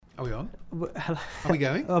Are we on? Hello. Are we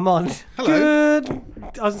going? I'm on. Hello. Good. I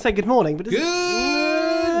was going to say good morning, but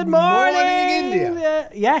Good morning, India.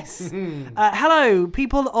 Yes. Hello,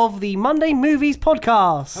 people of the Monday Movies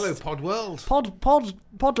podcast. Hello, Podworld.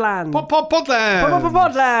 Podland.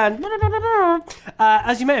 Podland. Podland.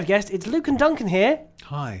 As you may have guessed, it's Luke and Duncan here.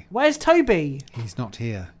 Hi. Where's Toby? He's not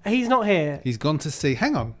here. He's not here. He's gone to see.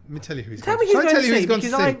 Hang on. Let me tell you who he's Tell gone me to who's see. going to see, gone to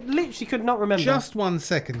because I literally could not remember. Just 1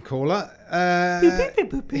 second, caller. Boop, boop,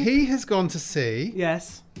 boop, boop. He has gone to see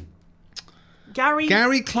Yes.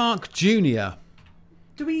 Gary Clark Jr.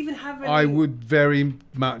 Do we even have any... I would very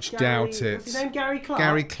much doubt it. What's his name? Gary Clark?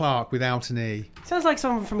 Gary Clark without an E. Sounds like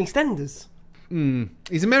someone from EastEnders.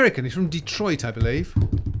 He's American. He's from Detroit, I believe.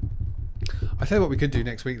 I tell you what we could do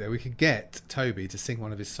next week, though. We could get Toby to sing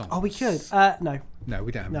one of his songs. Oh, we could. No. No,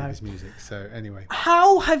 we don't have any No. of his music. So anyway,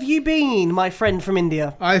 How have you been, my friend from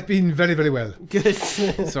India? I've been very, very well. Good.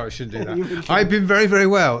 Sorry, I shouldn't do You really that. shouldn't. I've been very, very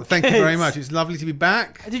well. Thank you Good. very much. It's lovely to be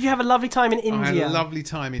back. Did you have a lovely time in I had India? a lovely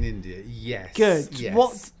time in India. Yes. Good. Yes.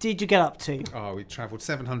 What did you get up to? Oh, we travelled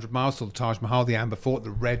 700 miles to the Taj Mahal, the Amber Fort,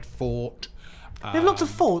 the Red Fort. They have lots of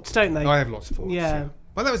forts, don't they? I have lots of forts. Yeah.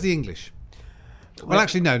 Well, that was the English. Well,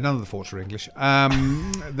 actually, no, none of the forts are English.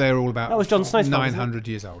 They're all about That was John Snow's fault, wasn't it? 900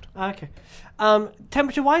 years old. Okay.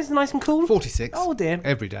 Temperature-wise, nice and cool? 46. Oh, dear.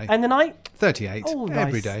 Every day. And the night? 38. Oh, nice.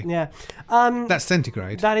 Every day. Yeah. That's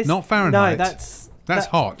centigrade. That is... not Fahrenheit. No, That's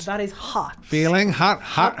hot. That is hot. Feeling hot.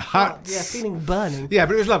 Yeah, feeling burning. Yeah,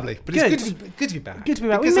 but it was lovely. But Good. it's good to be back. Good to be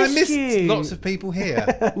back. We Because I missed missed you. lots of people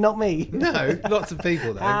here. Not me. No, lots of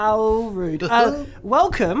people though. How rude.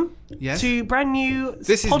 Welcome Yes. to brand new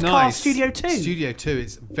This is podcast nice. Studio 2. Studio 2,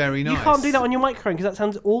 it's very nice. You can't do that on your microphone because that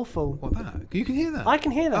sounds awful. What, that? You can hear that? I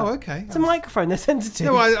can hear that. Oh, okay. It's a microphone. They're sensitive.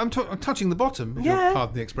 No, I'm touching the bottom, if you'll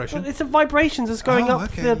pardon the expression. Well, it's the vibrations that's going up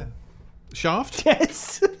okay. the... Shaft?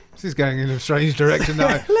 Yes. This is going in a strange direction that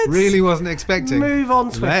I Let's really wasn't expecting. Move on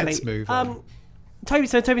swiftly. Let's move on.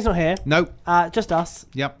 Toby's not here. Nope. Just us.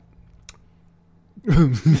 Yep.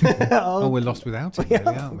 Oh, we're lost without it, really,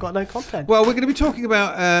 aren't We've we? got no content. Well, we're going to be talking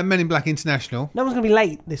about Men in Black International. No one's going to be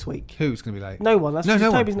late this week. Who's going to be late? No one. That's No, just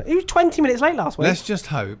no one. Toby's not. He was 20 minutes late last week. Let's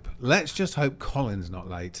just hope Colin's not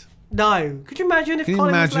late. No. Could you imagine if Can you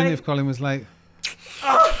Colin imagine was late? if Colin was late?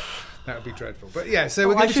 That would be dreadful. But yeah, so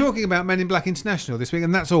we're going to be talking about Men in Black International this week,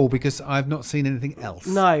 and that's all because I've not seen anything else.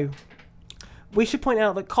 No. We should point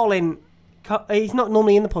out that Colin... He's not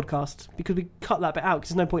normally in the podcast because we cut that bit out because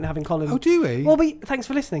there's no point in having Colin. Oh, do we? Well, thanks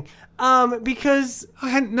for listening. Because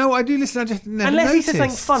I do listen. I just never unless noticed. he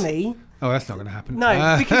says something funny, Oh, that's not going to happen.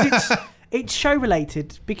 no, because it's show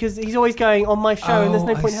related. Because he's always going on my show, and there's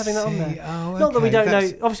no point in having that on there. Oh, Not that we okay, don't know.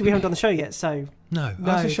 that's- Obviously, we haven't done the show yet, so No, No.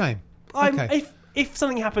 that's a shame. Okay. If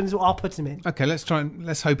something happens, I'll put him in. Okay, let's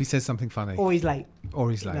hope he says something funny. Or he's late. Or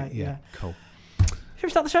he's late. No, yeah. yeah. Cool. Should we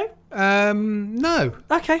start the show? No.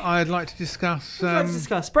 Okay. I'd like to discuss. Let's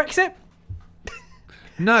discuss Brexit.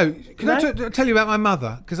 No. Can I No? tell you about my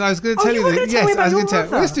mother? Because I was going to tell you you were that. going to tell me about I was your going to tell.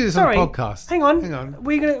 mother. Let's do this Sorry. on the podcast. Hang on. Hang on.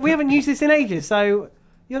 We haven't used this in ages, so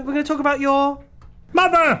we're going to talk about your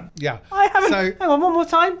Mother. Yeah. I haven't. So, Hang on, one more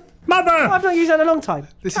time. mother. I've not used that in a long time.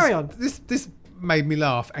 Carry on. This made me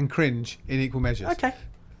laugh and cringe in equal measures. Okay.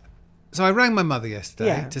 So I rang my mother yesterday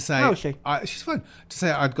Yeah. to say How is she? She's fine. To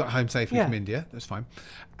say I'd got home safely Yeah. from India. That's fine.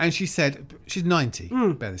 And she said she's 90.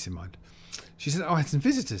 Bear this in mind. She said, "Oh, I had some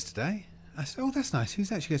visitors today." I said, "Oh, that's nice. Who's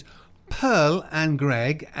that?" She goes, "Pearl and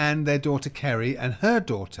Greg and their daughter Kerry and her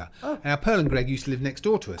daughter." Oh. Now, Pearl and Greg used to live next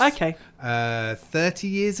door to us. Okay. 30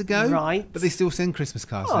 years ago. Right. But they still send Christmas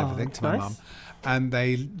cards Oh, and everything to my nice. mum. And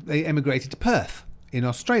they emigrated to Perth in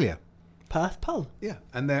Australia. Perth Pull. Yeah,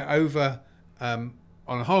 and they're over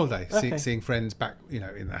on a holiday, Okay. seeing friends back, in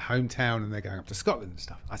their hometown, and they're going up to Scotland and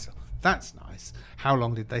stuff. I said, "That's nice. How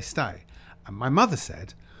long did they stay?" And my mother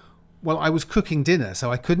said, "Well, I was cooking dinner,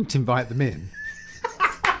 so I couldn't invite them in."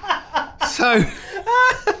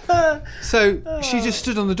 So she just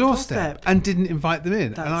stood on the doorstep and didn't invite them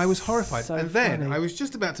in, and I was horrified. so And then funny. I was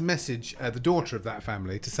just about to message the daughter of that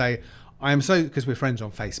family to say, "I am so," because we're friends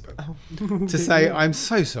on Facebook, to say, "I'm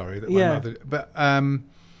so sorry that my Yeah. mother," but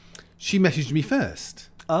she messaged me first.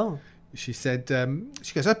 Oh. She said,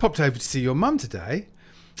 she goes, "I popped over to see your mum today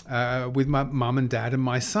with my mum and dad and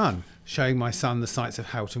my son, showing my son the sights of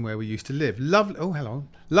Houghton where we used to live. Lovely. Oh, hello.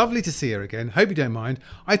 Lovely to see her again. Hope you don't mind.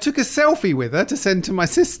 I took a selfie with her to send to my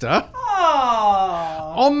sister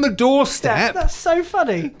Oh. on the doorstep." That's so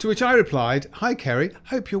funny. To which I replied, "Hi, Kerry.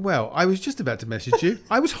 Hope you're well. I was just about to message you.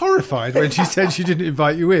 I was horrified when she said she didn't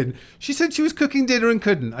invite you in. She said she was cooking dinner and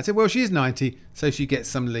couldn't." I said, "Well, she is 90, so she gets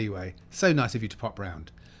some leeway. So nice of you to pop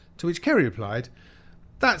round." To which Kerry replied,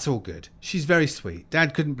 That's all good. She's very sweet.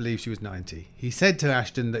 Dad couldn't believe she was 90. He said to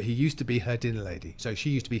Ashton that he used to be her dinner lady. So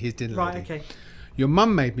she used to be his dinner lady. Right, okay. Your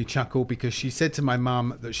mum made me chuckle because she said to my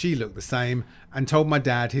mum that she looked the same and told my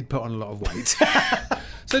dad he'd put on a lot of weight.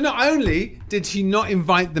 So not only did she not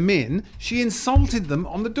invite them in, she insulted them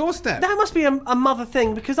on the doorstep. That must be a mother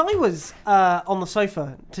thing, because I was on the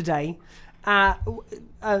sofa today.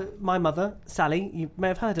 My mother, Sally, you may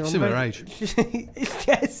have heard her. Similar age.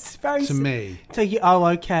 Yes, very. To me. So you, oh,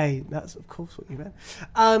 okay. That's of course what you meant.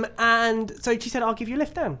 And so she said, "I'll give you a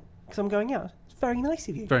lift down because I'm going out." It's very nice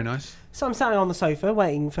of you. Very nice. So I'm sat on the sofa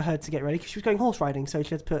waiting for her to get ready because she was going horse riding. So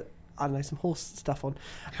she had to put, I don't know, some horse stuff on.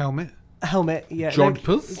 Helmet. A helmet, yeah.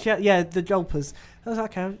 Jodhpurs? Yeah, the jodhpurs. I was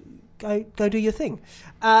like, okay, go do your thing.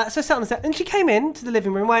 So I sat on the set, and she came in to the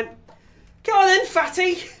living room and went, "Go on then,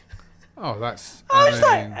 fatty." Oh, that's... I was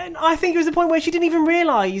like, and I think it was the point where she didn't even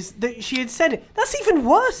realise that she had said it. That's even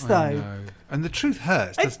worse, though. I know. And the truth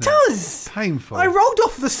hurts, doesn't it? Does. Painful. I rolled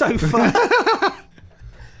off the sofa.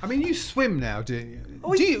 I mean, you swim now, do you?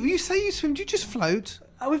 You say you swim? Do you just float?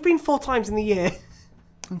 We've been 4 times in the year.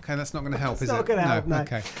 Okay, that's not going to help, is it? It's not going to help, no.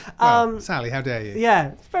 Okay. Well, Sally, how dare you?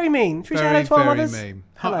 Yeah, it's very mean. Should we say hello to our mothers? Very mean.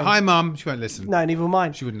 Hello. Hi, Mum. She won't listen. No, neither will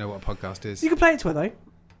mine. She wouldn't know what a podcast is. You can play it to her, though.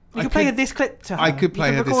 You could play her this clip to her. I could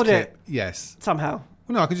play her this record clip. it Yes. somehow.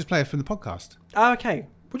 Well, no, I could just play it from the podcast. Oh, okay.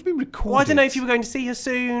 What do you mean record Well, I don't know it? if you were going to see her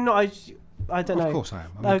soon. I don't know. Of course I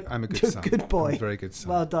am. I'm a good son. Good boy. I'm a very good son.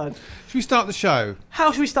 Well done. Should we start the show?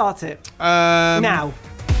 How should we start it? Now.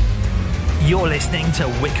 You're listening to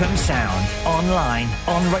Wickham Sound, online,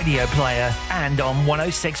 on Radio Player, and on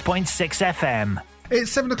 106.6 FM. It's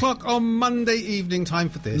 7 o'clock on Monday evening. Time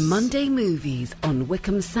for this. Monday Movies on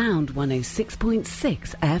Wickham Sound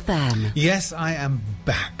 106.6 FM. Yes, I am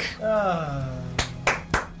back.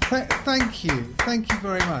 Thank you. Thank you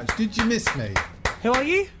very much. Did you miss me? Who are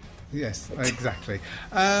you? Yes, exactly.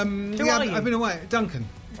 Who are you? I've been away. Duncan.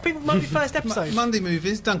 Might be first episode. Monday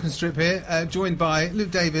Movies, Duncan Strip here, joined by Luke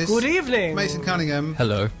Davis. Good evening. Mason Cunningham.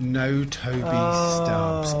 Hello. No Toby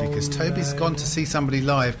Stubbs, because Toby's gone to see somebody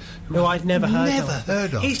live who I'd never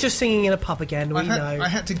heard of. He's He's just singing in a pub again, we know. I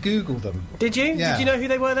had to Google them. Did you? Yeah. Did you know who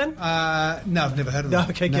they were then? No, I've never heard of them. No,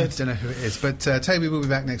 okay, good. Don't know who it is. But Toby will be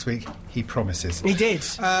back next week, he promises. He did.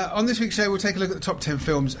 On this week's show, we'll take a look at the top 10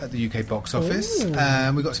 films at the UK box office.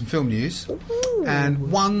 We've got some film news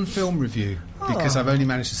and one film review, because I've only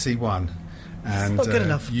managed to see one. And not good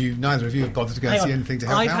enough. Neither of you have bothered to go Hang and see on. anything to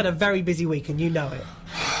help out. I've had a very busy week, and you know it.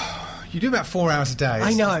 You do about 4 hours a day.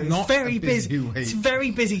 I know. It's not very a busy week. It's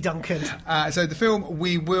very busy, Duncan. So the film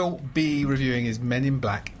we will be reviewing is Men in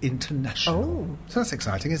Black International. Oh. So that's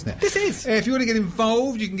exciting, isn't it? This is. If you want to get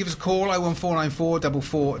involved, you can give us a call, 01494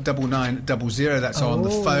 449900. That's on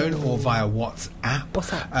the phone or via WhatsApp. What's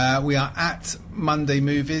that? We are at Monday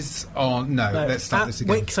Movies on... No, let's start this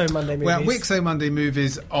again. Wixo Monday Movies. We're at Wixo Monday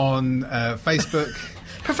Movies on Facebook.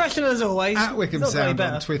 Professional as always. At Wickham Not very Sound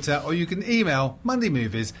better. on Twitter, or you can email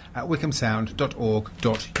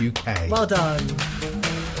mondaymovies@wickhamsound.org.uk. Well done.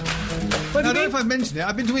 Now, I don't know if I've mentioned it.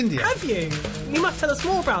 I've been to India. Have you? You must tell us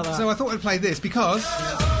more about that. So I thought I'd play this because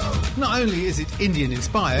not only is it Indian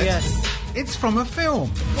inspired, Yes. it's from a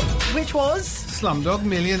film, Which was? Slumdog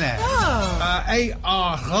Millionaire. Ah.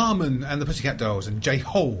 A.R. Rahman and the Pussycat Dolls, and Jay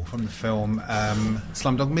Hall from the film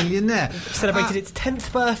Slumdog Millionaire. Celebrated its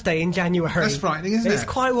 10th birthday in January. That's frightening, isn't it? It's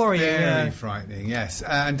quite worrying. Very frightening, yes.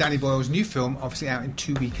 And Danny Boyle's new film, obviously out in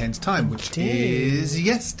 2 weekends' time, which Indeed. is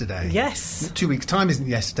yesterday. Yes. 2 weeks' time isn't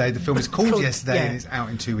yesterday. The film is called Called- Yesterday, yeah. and it's out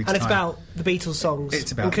in 2 weeks' And time. it's about the Beatles songs.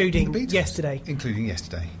 It's about including the Beatles. Yesterday. Including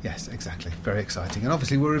Yesterday, yes, exactly. Very exciting. And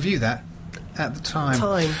obviously we'll review that at the time.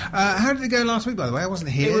 How did it go last week, by the way? I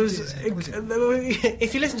wasn't here. It was.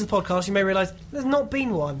 If you listen to the podcast, you may realise there's not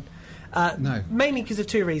been one. No. Mainly because of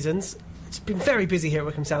 2 reasons. It's been very busy here at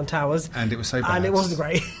Wickham Sound Towers. And it was so bad. And it wasn't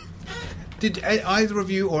great. Did either of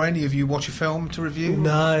you or any of you watch a film to review?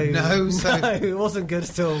 No. No? So No, it wasn't good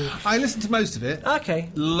at all. I listened to most of it. Okay.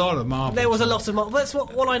 A lot of Marvel. There was a lot of Marvel. That's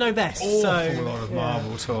what I know best. Awful so, lot of yeah.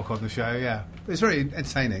 Marvel talk on the show, yeah. It was very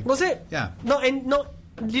entertaining. Was it? Yeah. Not.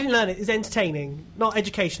 You didn't learn it. It's entertaining, not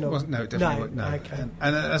educational. No, it definitely wasn't. No. Okay.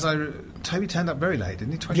 And Toby turned up very late,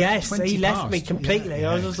 didn't he? 20, Yes, 20 he left past. me completely.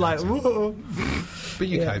 Yeah, I was just like, exactly. whoa. But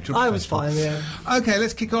you Yeah. coped. You're I was professional. fine, yeah. Okay,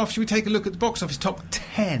 let's kick off. Should we take a look at the box office top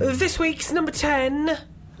 10? This week's number 10,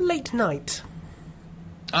 Late Night.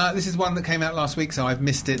 This is one that came out last week, so I've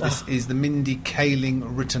missed it. This is the Mindy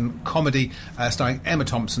Kaling written comedy starring Emma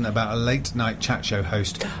Thompson about a late-night chat show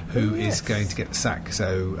host who is going to get the sack.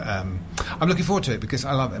 So I'm looking forward to it because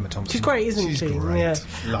I love Emma Thompson. She's great, isn't she? She's great. Yeah.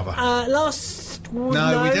 Love her.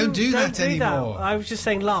 No, we don't do that anymore. I was just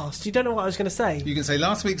saying last. You don't know what I was going to say. You can say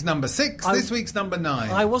last week's number 6, this week's number 9.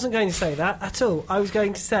 I wasn't going to say that at all. I was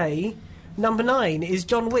going to say number 9 is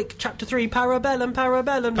John Wick, Chapter 3, Parabellum,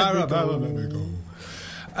 Parabellum.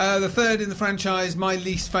 The third in the franchise, my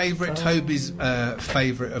least favourite, Toby's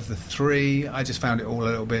favourite of the 3. I just found it all a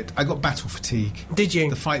little bit... I got battle fatigue. Did you?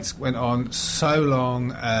 The fights went on so long,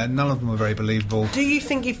 none of them were very believable. Do you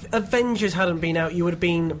think if Avengers hadn't been out, you would have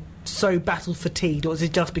been so battle fatigued, or was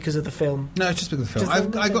it just because of the film? No, it's just because of the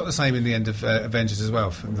film. I got the same in the end of Avengers as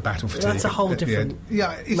well, from the battle fatigue. That's a whole different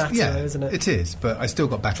matter, isn't it? It is, but I still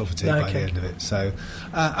got battle fatigue by the end of it. So,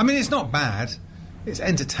 I mean, it's not bad. It's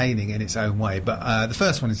entertaining in its own way, but the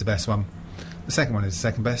first one is the best one. The second one is the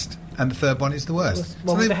second best, and the third one is the worst.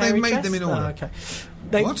 So they've made them in order.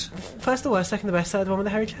 What? First the worst, second the best, third the one with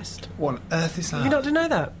the hairy chest. What on earth is that? Have you not to know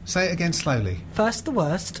that? Say it again slowly. First the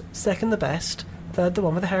worst, second the best, third the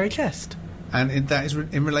one with the hairy chest. And that is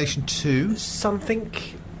in relation to something.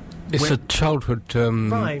 It's a childhood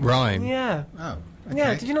rhyme. Yeah. Oh. Okay.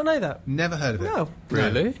 Yeah. Did you not know that? Never heard of it. No.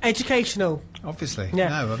 Really? Educational. Obviously. Yeah.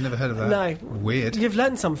 No, I've never heard of that. No. Weird. You've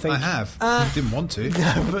learned something. I have. Didn't want to.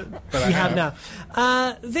 No, but you have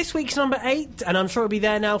now. This week's number 8, and I'm sure it'll be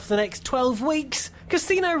there now for the next 12 weeks.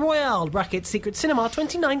 Casino Royale, Secret Cinema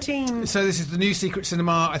 2019. So this is the new Secret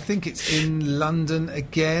Cinema. I think it's in London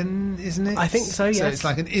again, isn't it? I think so, yes. So it's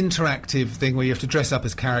like an interactive thing where you have to dress up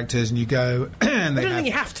as characters and you go... and I don't think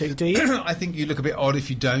you have to, do you? I think you look a bit odd if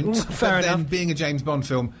you don't. Fair enough. Then, being a James Bond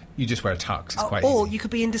film, you just wear a tux. It's quite Or easy. you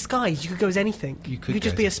could be in disguise. You could go as anything. You could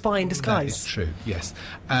just be a spy in disguise. That is true, yes.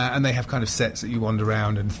 And they have kind of sets that you wander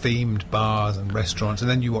around and themed bars and restaurants, and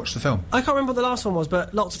then you watch the film. I can't remember what the last one was,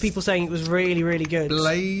 but lots of people saying it was really, really good.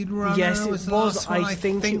 Blade Runner. Yes, it was. was. I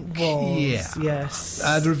think it was. Yeah. Yes.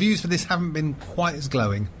 The reviews for this haven't been quite as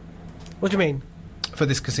glowing. What do you mean? For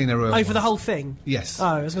this Casino Royale. Oh, for the whole thing? Yes. Oh,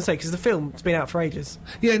 I was going to say, because the film's been out for ages.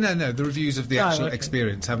 Yeah, no. The reviews of the actual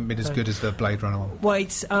experience haven't been as good as the Blade Runner one. Well,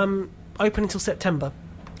 it's open until September.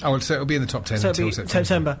 Oh, so it'll be in the top 10 until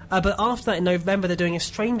September. But after that, in November, they're doing a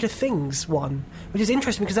Stranger Things one, which is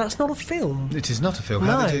interesting because that's not a film. It is not a film.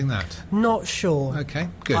 How are they doing that? Not sure. Okay,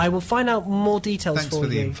 good. I will find out more details Thanks for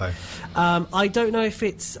the info. I don't know if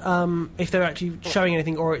it's if they're actually showing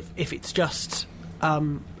anything or if it's just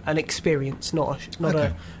an experience, not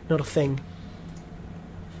a thing.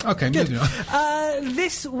 Okay, moving on.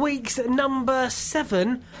 This week's number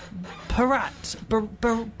 7, Bharat.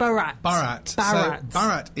 Bharat. So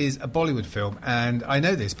Bharat is a Bollywood film, and I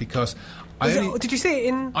know this because did you see it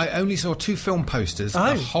in? I only saw 2 film posters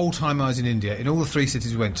the whole time I was in India. In all the 3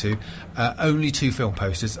 cities we went to, only 2 film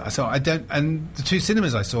posters. So and the 2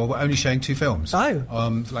 cinemas I saw were only showing 2 films.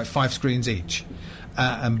 Oh, like 5 screens each,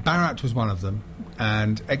 and Bharat was one of them,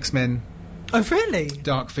 and X-Men. Oh, really?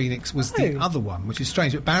 Dark Phoenix was the other one, which is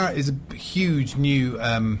strange. But Bharat is a huge new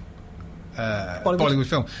Bollywood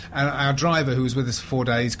film. And our driver, who was with us for 4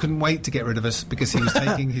 days, couldn't wait to get rid of us because he was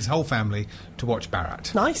taking his whole family to watch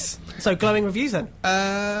Bharat. Nice. So, glowing reviews then?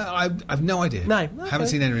 I've no idea. No. Okay. Haven't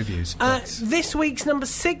seen any reviews. This week's number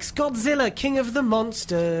 6, Godzilla, King of the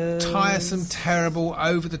Monsters. Tiresome, terrible,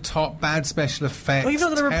 over-the-top, bad special effects. Oh, you've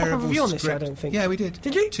not done a proper review on this, script. I don't think. Yeah, we did.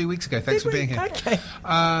 Did you? 2 weeks ago. Thanks for being here. Okay.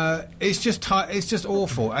 It's just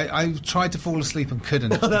awful. I tried to fall asleep and couldn't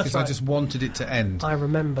because I just wanted it to end. I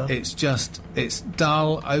remember. It's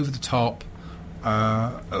dull, over the top,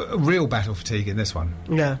 real battle fatigue in this one.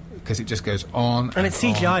 Yeah. Because it just goes on and it's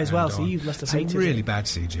CGI as well, so you must have hated it. Really bad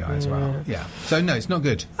CGI as well. Yeah. So no, it's not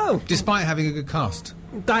good. Oh. Despite having a good cast.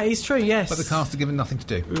 That is true, yes. But the cast are given nothing to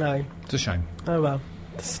do. No. It's a shame. Oh well.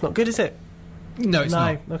 It's not good, is it? No, it's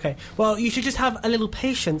not. Okay. Well, you should just have a little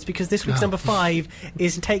patience because this week's number 5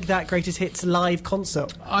 is Take That Greatest Hits live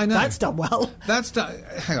concert. I know. That's done well. That's done.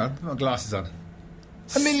 Hang on, put my glasses on.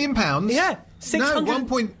 £1 million? Yeah. 600... No,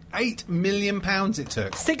 £1.8 million it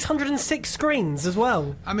took. 606 screens as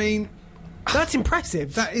well. I mean... That's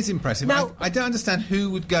impressive. That is impressive. Now, I don't understand who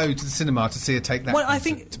would go to the cinema to see a Take That. Well, concert, I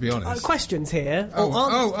think to be honest, questions here.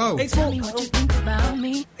 Oh! It's more.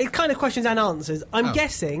 It's kind of questions and answers. I'm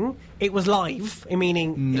guessing it was live.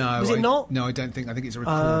 Meaning, no, was it not? No, I don't think. I think it's a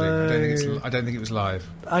recording. I don't think it was live.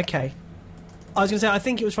 Okay. I was going to say I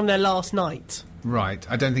think it was from their last night. Right.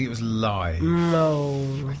 I don't think it was live.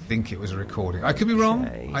 No. I think it was a recording. I could be wrong.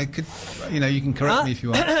 I could. You can correct me if you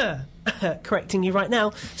want. correcting you right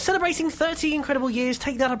now, celebrating 30 incredible years,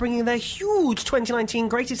 Take That are bringing their huge 2019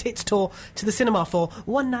 Greatest Hits tour to the cinema for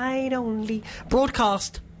one night only,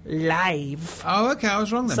 broadcast live. Oh, okay, I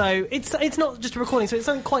was wrong then. So it's not just a recording, so it's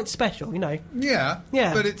something quite special, you know. Yeah,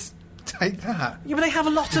 Yeah. but it's Take That. Yeah, but they have a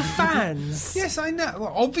lot of fans. Yes, I know.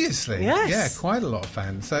 Well, obviously. Yes. Yeah, quite a lot of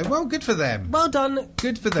fans. So, well, good for them. Well done.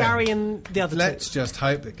 Good for them. Gary and the other Let's two. just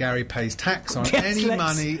hope that Gary pays tax on Yes, any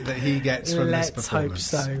money that he gets from this Let's hope performance.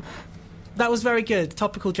 so. That was very good.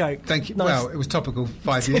 Topical joke. Thank you. Nice. Well, it was topical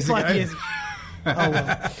 5 years ago. 5 years. Oh,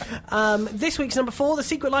 well. This week's number 4, The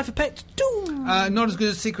Secret Life of Pets 2. Not as good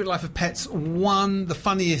as Secret Life of Pets 1. The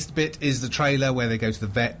funniest bit is the trailer where they go to the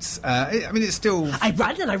vets. I mean, it's still... I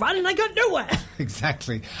ran and I got nowhere.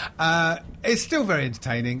 Exactly. It's still very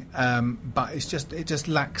entertaining, but it just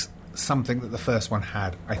lacks something that the first one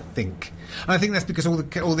had, I think. And I think that's because all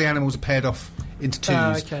the animals are paired off into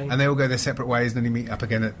twos, okay. and they all go their separate ways, and then you meet up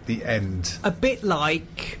again at the end. A bit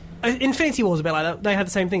like... Infinity War was a bit like that. They had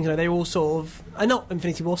the same thing, you know. They were all sort of... not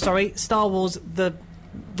Infinity War, sorry. Star Wars, the last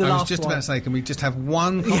one. I was just about to say, can we just have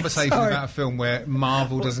one conversation about a film where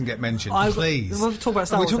Marvel doesn't get mentioned, please? We'll talk about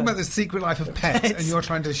Star Wars. We're talking about The Secret Life of Pets, and you're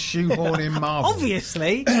trying to shoehorn in Marvel.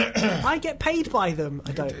 Obviously. I get paid by them.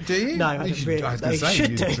 I don't. Do you? No, I don't really. I was going to say,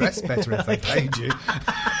 you'd dress better if they paid you.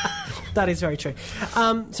 That is very true.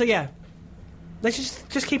 So, yeah. They should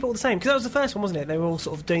just keep it all the same, because that was the first one, wasn't it? They were all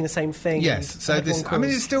sort of doing the same thing. Yes, so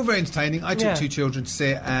it's still very entertaining. I took 2 children to see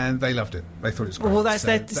it, and they loved it. They thought it was great. Well, that's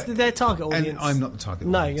their target audience. And I'm not the target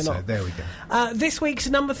no, audience. No, you're not. So there we go. This week's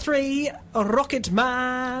number 3, Rocket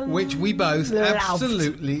Man. Which we both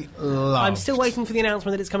absolutely loved. I'm still waiting for the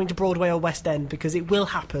announcement that it's coming to Broadway or West End, because it will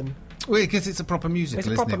happen. Well, because it's a proper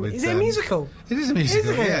musical, isn't it? Is it a musical? It is a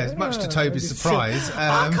musical, yeah. Much to Toby's surprise.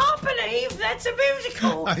 I can't believe that's a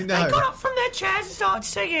musical. I know. They got up from their chairs and started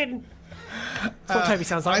singing. That's what Toby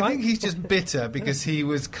sounds like, I think he's just bitter because he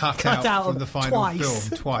was cut out from the final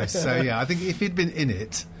film twice. So, yeah, I think if he'd been in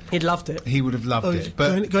it... He'd loved it. He would have loved it.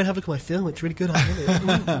 But go and have a look at my film. It's really good, isn't it?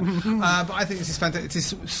 But I think this is fantastic. It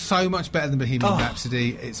is so much better than Bohemian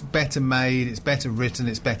Rhapsody. It's better made. It's better written.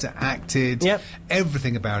 It's better acted. Yep.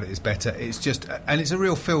 Everything about it is better. It's just... and it's a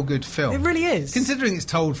real feel-good film. It really is. Considering it's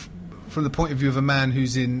told from the point of view of a man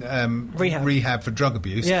who's in rehab for drug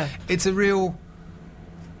abuse. Yeah. It's a real...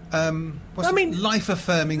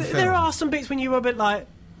 life-affirming film. There are some bits when you were a bit like...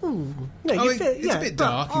 it's a bit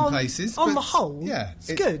dark in places. On the whole,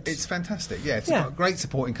 it's good. It's fantastic. Yeah, it's got a great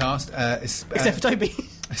supporting cast. Except for Toby.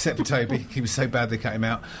 Except for Toby. He was so bad they cut him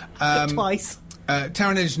out. Twice.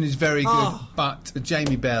 Taron Egerton is very good, but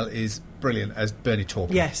Jamie Bell is brilliant as Bernie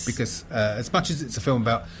Taupin. Yes. Because as much as it's a film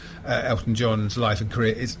about Elton John's life and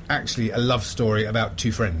career, it's actually a love story about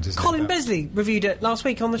 2 friends, isn't Colin it? Besley reviewed it last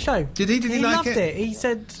week on the show. Did he? Did he like it? He loved it. He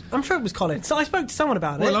said... I'm sure it was Colin. So I spoke to someone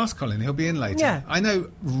about it. Well, ask Colin. He'll be in later. Yeah. I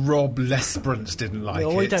know Rob Lesperance didn't like it.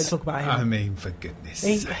 We don't talk about him. I mean, for goodness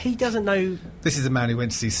sake. He doesn't know... This is a man who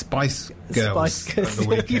went to see Spice Girls at the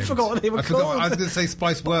weekend. You forgot what they were called. I was going to say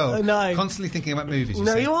Spice World. No. Constantly thinking about movies,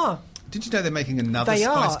 you are. Did you know they're making another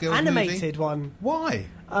Spice Girls animated movie? one. Why?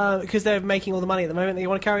 Because they're making all the money at the moment that you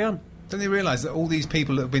want to carry on. Don't they realise that all these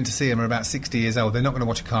people that have been to see them are about 60 years old? They're not going to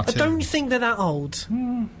watch a cartoon. I don't think they're that old.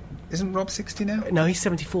 Isn't Rob 60 now? No, he's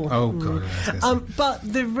 74. Oh, God. But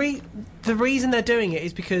the reason they're doing it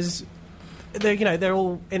is because they're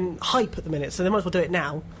all in hype at the minute, so they might as well do it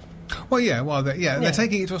now. Well, yeah. They're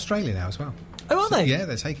taking it to Australia now as well. Oh, are they? Yeah,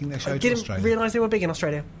 they're taking their show to Australia. I didn't realise they were big in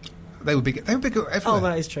Australia. They were big everywhere. Oh,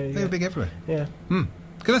 that is true. They were big everywhere. Yeah.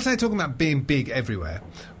 Can I say, talking about being big everywhere...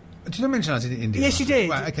 Did I mention I was in India? Yes, you did.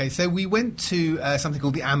 Right, okay, so we went to something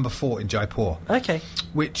called the Amber Fort in Jaipur. Okay.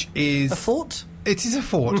 Which is... A fort? It is a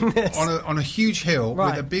fort Yes. on a huge hill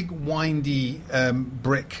Right. with a big windy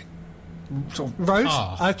brick sort of road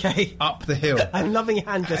path up the hill. I'm loving your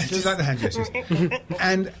hand gestures. Do you like the hand gestures?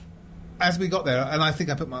 And as we got there, and I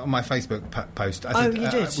think I put on my Facebook post, I think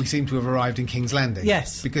you did. we seem to have arrived in King's Landing.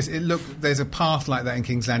 Yes. Because there's a path like that in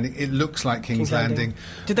King's Landing. It looks like King's Landing.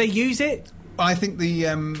 Did they use it? I think the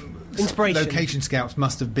inspiration location scouts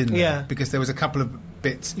must have been there because there was a couple of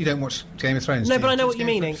bits. You don't watch Game of Thrones. No, but I know what you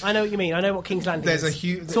mean. I know what you mean. I know what King's Landing is. There's a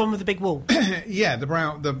huge... It's the one with the big wall. Yeah,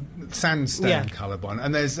 the sandstone coloured one.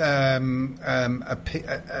 And there's an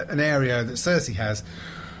area that Cersei has,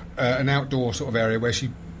 an outdoor sort of area where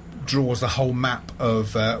she draws the whole map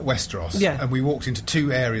of Westeros. Yeah. And we walked into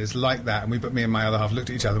 2 areas like that, and me and my other half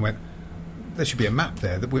looked at each other and went, there should be a map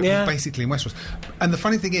there that we're basically in Westeros. And the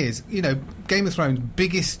funny thing is, Game of Thrones,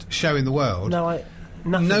 biggest show in the world.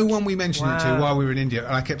 No one we mentioned it to while we were in India,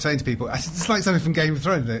 and I kept saying to people, I said, it's like something from Game of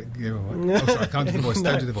Thrones. Oh, sorry, I can't do the voice.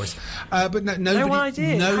 Don't do the voice. But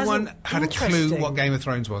nobody, no one had a clue what Game of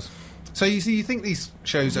Thrones was. So you see, you think these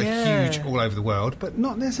shows are huge all over the world, but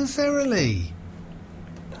not necessarily.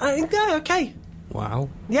 Yeah, okay. Wow.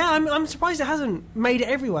 Yeah, I'm surprised it hasn't made it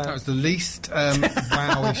everywhere. That was the least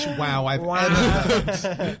wowish wow I've ever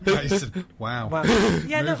heard. Jason, wow.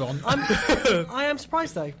 Yeah, Move on. I am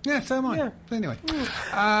surprised though. Yeah, so am I. Yeah. Anyway.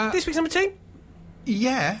 This week's number 2.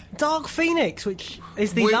 Yeah. Dark Phoenix, which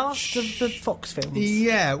is the last of the Fox films.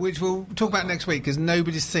 Yeah, which we'll talk about next week because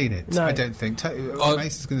nobody's seen it. No. I don't think.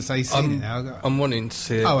 Mason's going to say he's seen it now. I'm wanting to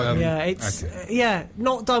see it. Yeah, it's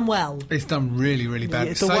not done well. It's done really, really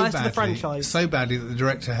badly. It's the worst of the franchise. So badly that the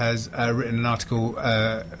director has written an article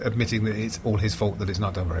admitting that it's all his fault that it's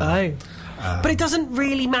not done very well. But it doesn't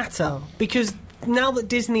really matter because now that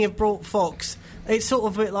Disney have brought Fox, it's sort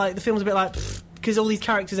of a bit like the film's a bit like because all these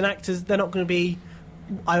characters and actors, they're not going to be.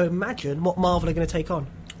 I imagine what Marvel are going to take on.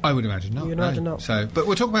 I would imagine not. You'd imagine not. So, but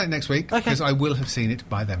we'll talk about it next week because I will have seen it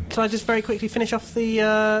by then. Can I just very quickly finish off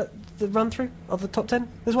the run through of the top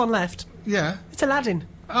 10? There's one left. Yeah. It's Aladdin.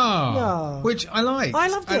 Oh, which I liked. I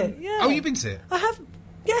loved it. Yeah. Oh, you've been to see it? I have.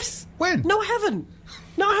 Yes. When? No, I haven't.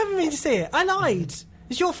 No, I haven't been to see it. I lied.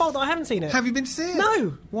 It's your fault that I haven't seen it. Have you been to see it?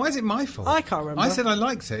 No. Why is it my fault? I can't remember. I said I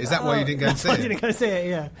liked it. Is that why you didn't go and see it? I didn't go and see it,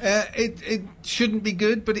 yeah. It shouldn't be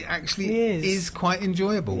good, but it actually is quite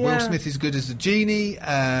enjoyable. Yeah. Will Smith is good as the genie.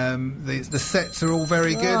 The sets are all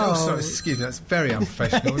very good. Oh, sorry, excuse me, that's very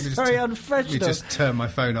unprofessional. It's very unprofessional. We just turned my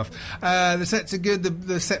phone off. The sets are good.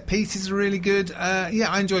 The set pieces are really good. Yeah,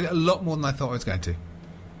 I enjoyed it a lot more than I thought I was going to.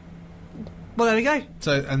 Well, there we go.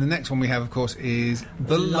 So, and the next one we have, of course, is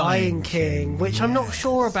The Lion King, which I'm not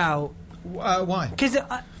sure about. Why? Because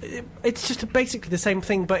it's just basically the same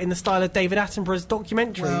thing, but in the style of David Attenborough's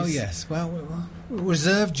documentaries. Well, yes. Well, we'll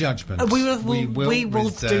reserve judgment. We will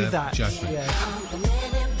reserve do that. Judgment. Yeah.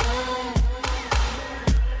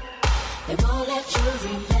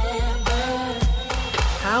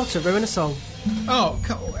 How to ruin a song. Oh,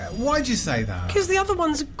 why'd you say that? Because the other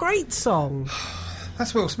one's a great song.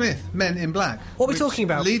 That's Will Smith, Men in Black. What are we talking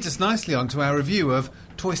about? Leads us nicely on to our review of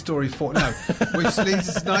Toy Story 4. No, which leads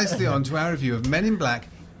us nicely on to our review of Men in Black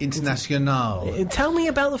International. Tell me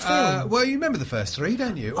about the film. Well, you remember the first 3,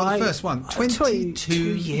 don't you? Or the first one. 22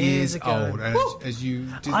 years ago. old. And as you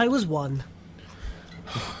did, I was 1.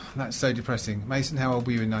 That's so depressing. Mason, how old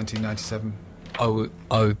were you in 1997?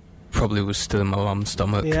 I probably was still in my mum's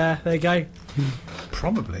stomach. Yeah, there you go.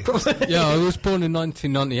 Probably. Yeah, I was born in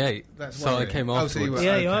 1998, That's so why I came Oh, afterwards. so you were,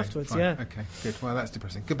 Yeah, okay, you afterwards, fine. yeah. Okay, good. Well, that's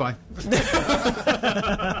depressing. Goodbye.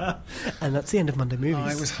 And that's the end of Monday Movies.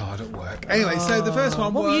 I was hard at work. Anyway, so the first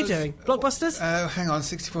one what was... were you doing? Blockbusters? Hang on,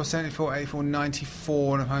 64, 74, 84,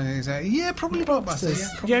 94, and I'm yeah, probably Blockbusters.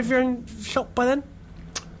 Yeah, Did you have your own shop by then?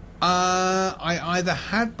 I either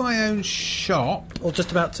had my own shop Or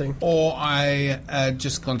just about to? or I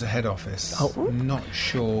just gone to head office. Oh. Not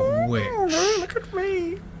sure which. Look at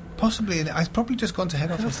me. Possibly, I've probably just gone to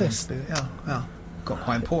head office. Yeah. Got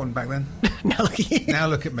quite important back then. Now look at you. Now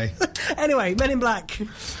look at me. Anyway, Men in Black. So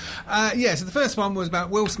the first one was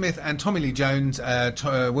about Will Smith and Tommy Lee Jones.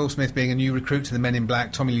 Will Smith being a new recruit to the Men in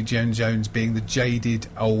Black, Tommy Lee Jones being the jaded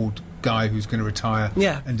old guy who's going to retire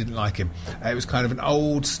and didn't like him. It was kind of an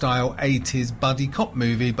old style 80s buddy cop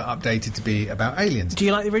movie, but updated to be about aliens. Do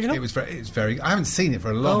you like the original? It was very I haven't seen it for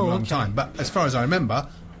a long time, but as far as I remember,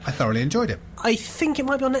 I thoroughly enjoyed it. I think it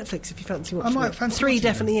might be on Netflix if you fancy watching I might it. fancy 3 watching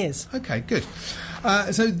definitely it. is. Okay, good.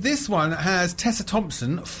 So this one has Tessa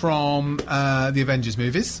Thompson from the Avengers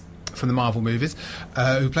movies, from the Marvel movies,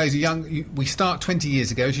 who plays a young... We start 20 years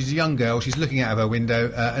ago. She's a young girl. She's looking out of her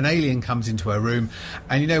window. An alien comes into her room.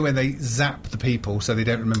 And you know when they zap the people so they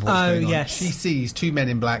don't remember what's going on? Yes. She sees 2 men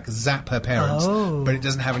in black zap her parents, but it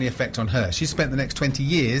doesn't have any effect on her. She's spent the next 20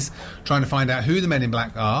 years trying to find out who the men in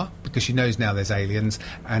black are, because she knows now there's aliens,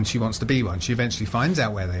 and she wants to be one. She eventually finds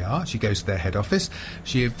out where they are. She goes to their head office.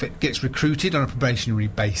 She gets recruited on a probationary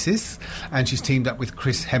basis, and she's teamed up with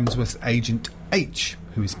Chris Hemsworth's Agent H,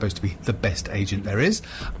 who is supposed to be the best agent there is,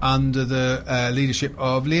 under the leadership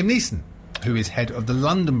of Liam Neeson, who is head of the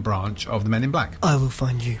London branch of the Men in Black. I will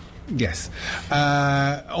find you. Yes.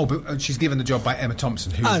 But she's given the job by Emma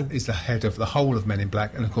Thompson, who is the head of the whole of Men in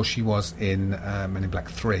Black, and of course she was in Men in Black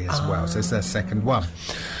 3 as well, so it's their second one.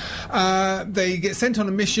 They get sent on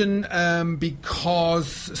a mission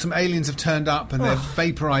because some aliens have turned up and they're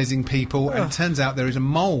vaporising people, and it turns out there is a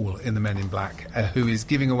mole in the Men in Black who is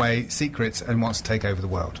giving away secrets and wants to take over the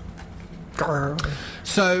world.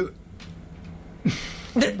 So,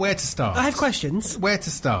 where to start? I have questions. Where to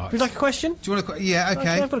start? Would you like a question? Do you want to... Yeah,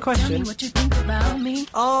 okay. I've got a question. Tell me what you think about me.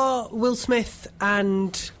 Are Will Smith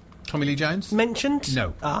and... Tommy Lee Jones? mentioned?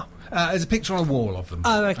 No. Ah. There's a picture on a wall of them.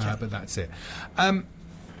 Oh, okay. But that's it.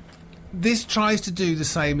 This tries to do the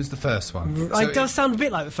same as the first one. So It does sound a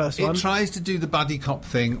bit like the first one. It tries to do the buddy cop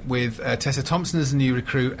thing with Tessa Thompson as the new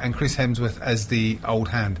recruit and Chris Hemsworth as the old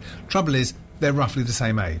hand. Trouble is, they're roughly the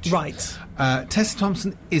same age. Right. Tessa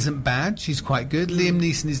Thompson isn't bad. She's quite good. Liam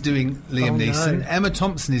Neeson is doing Liam Neeson. No. Emma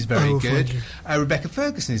Thompson is very good. thank you. Rebecca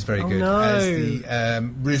Ferguson is very good no. as the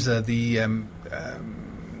RZA, the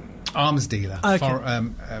arms dealer, Okay.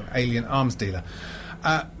 alien arms dealer.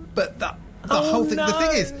 But the whole thing. The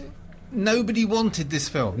thing is, nobody wanted this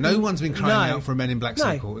film. No one's been crying out for a Men in Black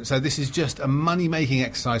sequel. So this is just a money-making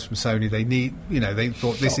exercise from Sony. They need, they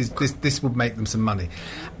thought this would make them some money,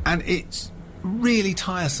 and it's really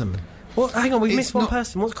tiresome. Well, hang on, we It's missed one not-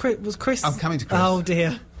 person. Was Chris? I'm coming to Chris. Oh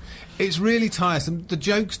dear. It's really tiresome. The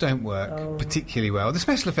jokes don't work particularly well. The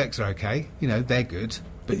special effects are okay. They're good,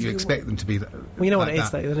 but you expect them to be. Well, you know what like it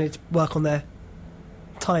is, that. though. They need to work on their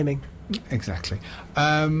timing. Exactly.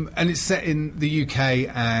 And it's set in the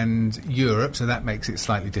UK and Europe, so that makes it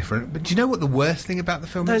slightly different. But do you know what the worst thing about the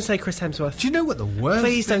film Don't is? say Chris Hemsworth. Do you know what the worst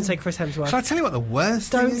Please don't thing- say Chris Hemsworth. Shall I tell you what the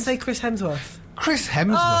worst thing Don't is? say Chris Hemsworth. Chris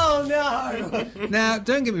Hemsworth. Oh no! Now,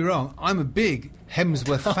 don't get me wrong, I'm a big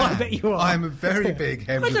Hemsworth fan. I bet you are. I'm a very big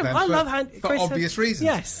Hemsworth fan. I love for Chris obvious reasons.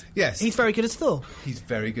 Yes. Yes. He's very good as Thor. He's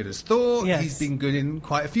very good as Thor. Yes. He's been good in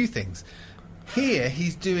quite a few things. Here,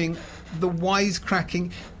 he's doing the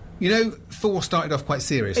wisecracking. Thor started off quite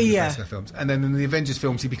serious in the Yeah. first couple of films, and then in the Avengers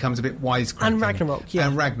films, he becomes a bit wisecracking. And Ragnarok, yeah.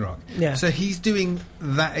 And Ragnarok. Yeah. So he's doing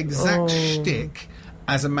that exact shtick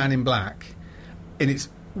as a Man in Black, in its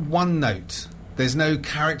one note. There's no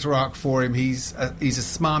character arc for him. He's a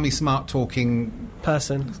smarmy, smart-talking,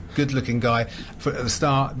 Person. good-looking guy at the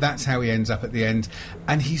start. That's how he ends up at the end,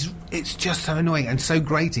 and it's just so annoying and so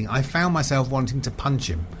grating. I found myself wanting to punch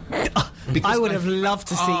him. I would have loved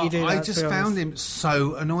to see you do that. I to just be honest. found him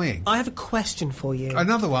so annoying. I have a question for you.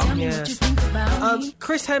 Another one. Yes.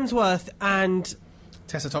 Chris Hemsworth and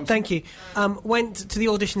Tessa Thompson. thank you went to the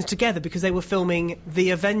auditions together because they were filming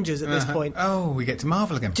The Avengers at this point. Oh, we get to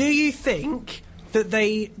Marvel again. Do you think that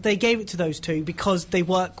they gave it to those two because they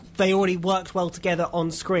already worked well together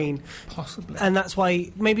on screen, Possibly. and that's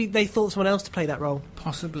why maybe they thought someone else to play that role?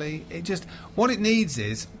 Possibly. What it needs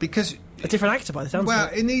is, because... A different actor by the sounds Well,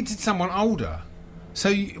 of it. it needed someone older.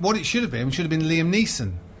 So what it should have been Liam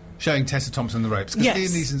Neeson showing Tessa Thompson the ropes. Because Yes.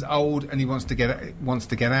 Liam Neeson's old and he wants to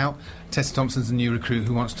get out. Tessa Thompson's a new recruit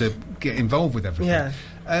who wants to get involved with everything. Yeah.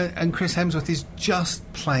 And Chris Hemsworth is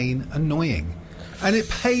just plain annoying. And it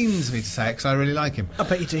pains me to say it because I really like him. I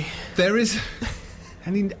bet you do. There is...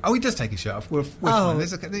 And he does take his shirt off. We're fine.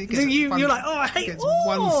 He gets you're like, oh, I hate... He gets oh!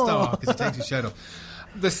 1 star because he takes his shirt off.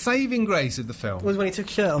 The saving grace of the film... Was when he took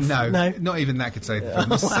his shirt off. No, No. not even that could save the film.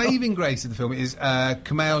 The saving grace of the film is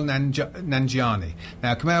Kumail Nanjiani.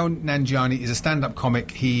 Now, Kumail Nanjiani is a stand-up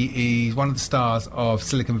comic. He's one of the stars of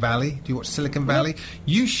Silicon Valley. Do you watch Silicon Valley?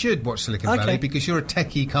 You should watch Silicon Valley because you're a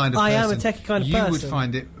techie kind of person. I am a techie kind of you person. would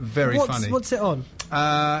find it very funny. What's it on?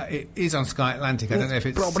 It is on Sky Atlantic. I don't know if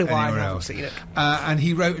it's Probably why I anywhere haven't else. seen it. And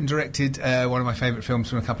he wrote and directed one of my favourite films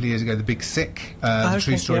from a couple of years ago, The Big Sick, the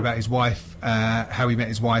true story about his wife, how he met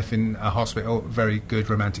his wife in a hospital. Very good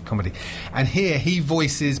romantic comedy. And here he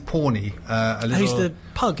voices Pawnee, a little... Who's the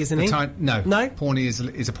pug, isn't he? No. No? Pawnee is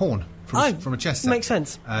a pawn from a chess set. Makes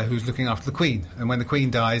sense. Who's looking after the Queen. And when the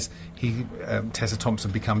Queen dies, Tessa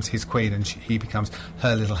Thompson becomes his Queen and he becomes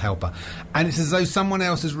her little helper. And it's as though someone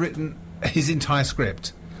else has written his entire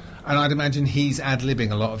script. And I'd imagine he's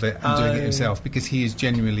ad-libbing a lot of it and doing it himself because he is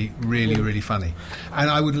genuinely really, really funny. And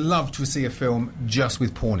I would love to see a film just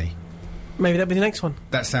with Pawnee. Maybe that'll be the next one.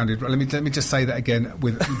 That sounded... Let me just say that again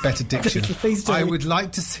with better diction. Please do. I would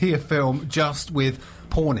like to see a film just with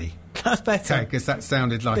Pawnee. That's better. Okay, because that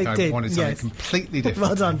sounded like It I did, wanted something yes. completely different.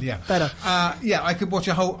 Well done. Yeah, Better. Yeah, I could watch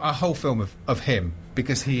a whole film of him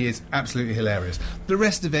because he is absolutely hilarious. The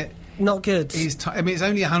rest of it Not good. is... it's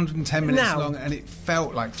only 110 minutes Now- long, and it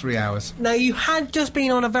felt like 3 hours. Now, you had just been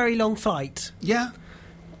on a very long flight. Yeah.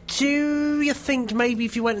 Do you think maybe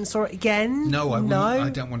if you went and saw it again? No, I wouldn't. No? I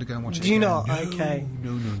don't want to go and watch it Do you again. not? No, Okay.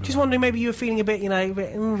 No. Just wondering, maybe you were feeling a bit,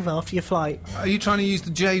 after your flight. Are you trying to use the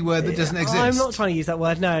J word that doesn't exist? I'm not trying to use that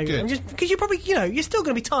word, no. Good. I'm just because you're probably, you're still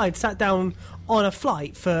going to be tired, sat down on a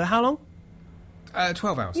flight for how long?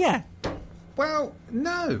 12 hours. Yeah. Well,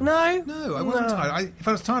 no. No? No, I wasn't No. tired. If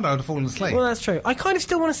I was tired, I would have fallen asleep. Well, that's true. I kind of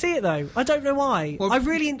still want to see it, though. I don't know why. Well- I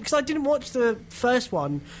really... Because I didn't watch the first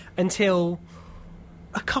one until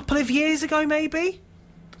a couple of years ago, maybe.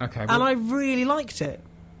 Okay. And I really liked it.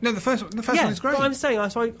 No, the first one is great. But I'm saying,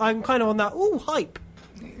 I'm kind of on that, hype.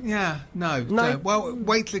 Yeah, no. No. Well,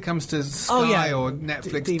 wait till it comes to Sky or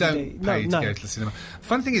Netflix. DVD. Don't pay No. to go to the cinema. The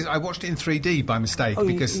funny thing is, I watched it in 3D by mistake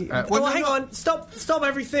because. Hang on. Stop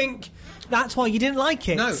everything. That's why you didn't like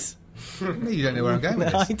it. No. You don't know where I'm going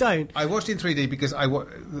with this. I don't. I watched it in 3D because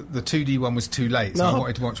the 2D one was too late, so No. I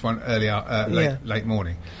wanted to watch one earlier, late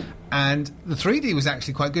morning. And the 3D was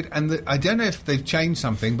actually quite good. And I don't know if they've changed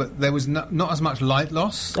something, but there was not as much light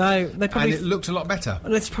loss. No, they probably. And it looked a lot better.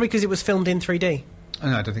 It's probably because it was filmed in 3D. Oh,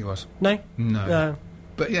 no, I don't think it was. No. No.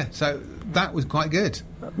 But yeah, so that was quite good.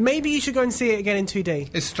 Maybe you should go and see it again in 2D.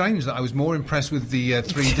 It's strange that I was more impressed with the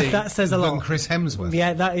 3D That says a than lot. Chris Hemsworth.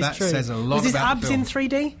 Yeah, that is true. That says a lot Was his about abs the film. in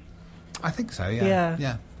 3D? I think so,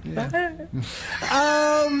 yeah.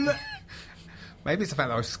 Maybe it's the fact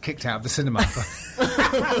that I was kicked out of the cinema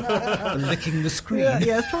for licking the screen.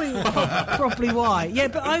 Yeah, that's probably why. Yeah,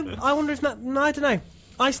 but I wonder if that. No, I don't know.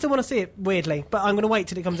 I still want to see it weirdly, but I'm going to wait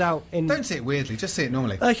till it comes out in. Don't see it weirdly, just see it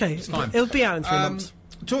normally. Okay, it's fine. It'll be out in 3 months.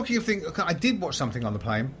 Talking of things, I did watch something on the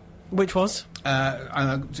plane. Which was?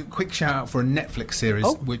 And a quick shout out for a Netflix series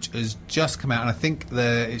which has just come out, and I think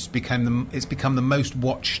it's become the most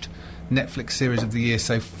watched Netflix series of the year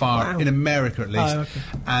so far, in America at least. Oh, okay.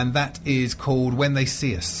 And that is called When They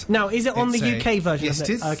See Us. Now, is it on the UK version? Yes, of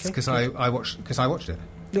it is. Okay, Because I watched it.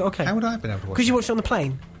 Okay. How would I have been able to watch it? Because you watched it on the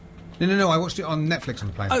plane. No, I watched it on Netflix on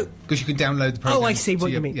the plane. Oh. Because you can download the program. Oh, I see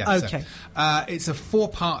what you mean. Yeah, okay. So, it's a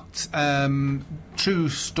 4-part true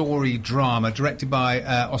story drama directed by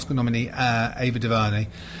Oscar nominee Ava DuVernay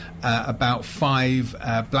about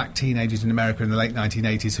 5 black teenagers in America in the late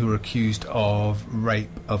 1980s who were accused of rape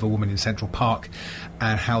of a woman in Central Park,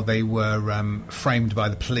 and how they were framed by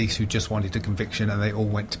the police who just wanted a conviction, and they all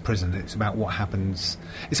went to prison. It's about what happens.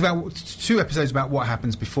 It's about 2 episodes about what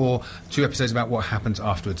happens before, 2 episodes about what happens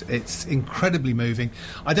afterwards. It's incredibly moving.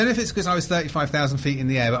 I don't know if it's because I was 35,000 feet in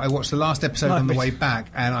the air, but I watched the last episode on the way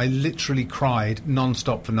back, and I literally cried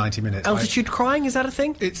non-stop for 90 minutes. Altitude crying, is that a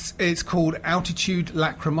thing? It's called altitude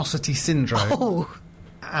lachrymosity syndrome. Oh.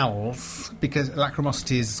 Owls, because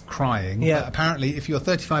lachrymosity is crying. Yeah. But apparently, if you're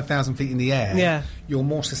 35,000 feet in the air, you're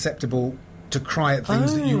more susceptible to cry at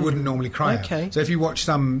things that you wouldn't normally cry at. So if you watch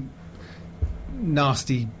some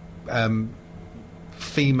nasty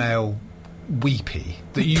female weepy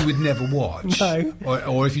that you would never watch, No.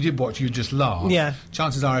 or if you did watch, you'd just laugh. Yeah.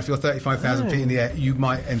 Chances are, if you're 35,000 feet in the air, you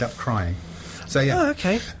might end up crying. So yeah. Oh,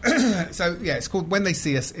 okay. So yeah, it's called When They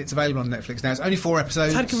See Us. It's available on Netflix now. It's only 4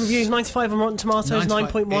 episodes. It's had good reviews, 95 on Rotten Tomatoes,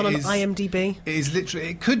 9.1 on IMDb. It is literally.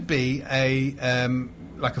 It could be a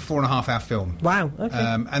like a 4.5-hour film. Wow. Okay.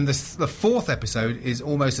 And the 4th episode is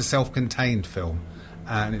almost a self-contained film,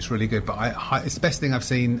 and it's really good. But it's the best thing I've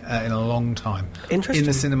seen in a long time. Interesting. In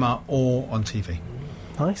the cinema or on TV.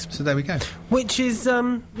 Nice. So there we go. Which is good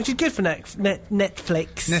for Netflix.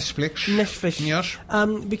 Netflix. Yes.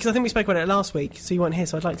 Because I think we spoke about it last week, so you weren't here.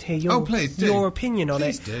 So I'd like to hear your opinion on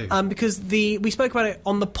Please it. do. Because we spoke about it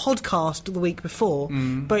on the podcast the week before,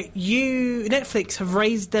 but Netflix have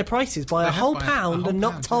raised their prices by a whole pound and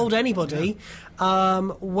not told anybody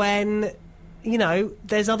when. You know,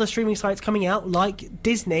 there's other streaming sites coming out, like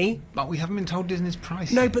Disney. But we haven't been told Disney's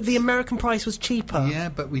price. No, yet. but the American price was cheaper. Yeah,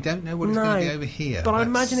 but we don't know what it's going to be over here. But I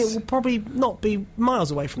imagine it will probably not be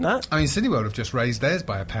miles away from that. I mean, Cineworld have just raised theirs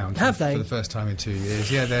by £1. Have they? For the first time in 2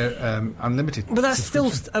 years. Yeah, they're unlimited. But that's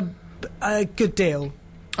still a good deal.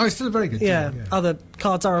 Oh, it's still a very good deal. Yeah, other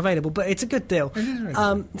cards are available, but it's a good deal. It is very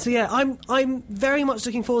good. So yeah, I'm very much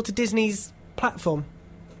looking forward to Disney's platform.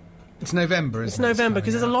 It's November, isn't It's it? November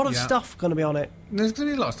because there's a lot of Yeah. stuff going to be on it. There's going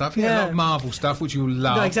to be a lot of stuff. Yeah. A lot of Marvel stuff, which you'll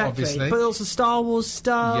love, No, exactly. obviously. But also Star Wars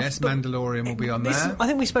stuff. Yes, but Mandalorian will be on there. I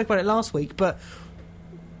think we spoke about it last week, but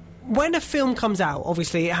when a film comes out,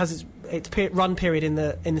 obviously it has its run period in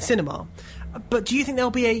the cinema. But do you think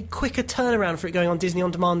there'll be a quicker turnaround for it going on Disney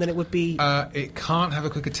On Demand than it would be? It can't have a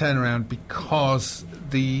quicker turnaround because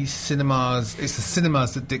the cinemas. It's the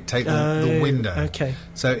cinemas that dictate the window. Okay.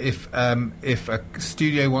 So if a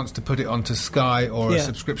studio wants to put it onto Sky or a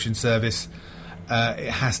subscription service,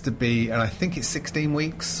 it has to be, and I think it's 16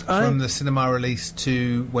 weeks from the cinema release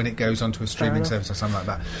to when it goes onto a streaming service or something like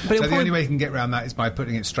that. But so the only way you can get around that is by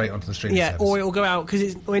putting it straight onto the streaming service. Or it will go out because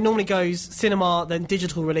it normally goes cinema, then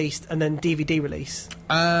digital released, and then DVD release.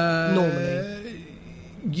 Normally.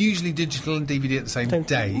 Usually digital and DVD at the same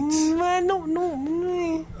date.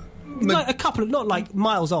 Like a couple of, not like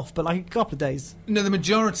miles off, but like a couple of days. No, the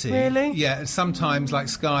majority. Really? Yeah, and sometimes like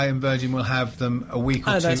Sky and Virgin will have them a week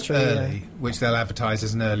or two early, which they'll advertise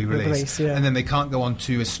as an early release. And then they can't go on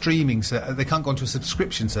to a they can't go on to a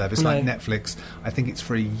subscription service like Netflix. I think it's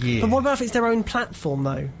for a year. But what about if it's their own platform,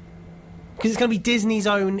 though? Because it's going to be Disney's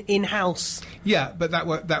own in-house. Yeah, but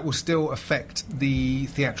that will still affect the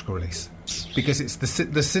theatrical release because it's the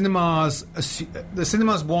cinemas. The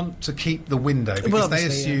cinemas want to keep the window because they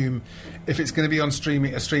assume if it's going to be on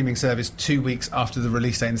a streaming service 2 weeks after the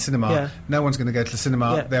release date in the cinema, no one's going to go to the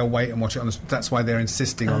cinema. Yeah. They'll wait and watch it that's why they're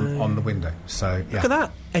insisting on the window. So yeah. Look at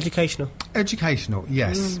that. Educational,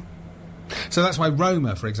 yes. So that's why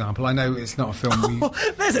Roma, for example, I know it's not a film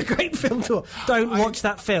There's a great film to Don't watch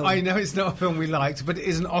that film. I know it's not a film we liked, but it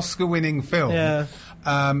is an Oscar-winning film. Yeah.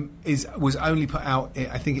 Was only put out,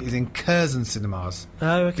 I think it is in Curzon cinemas.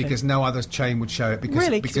 Oh, okay. Because no other chain would show it.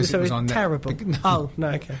 Because it was on terrible. Oh,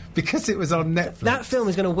 no, okay. Because it was on Netflix. That film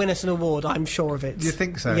is going to win us an award, I'm sure of it. Do you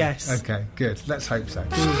think so? Yes. Okay, good. Let's hope so.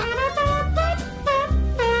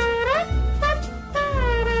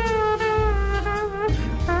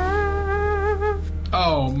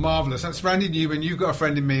 Oh, marvellous. That's Randy Newman. You've got a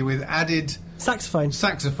friend in me with added... Saxophone.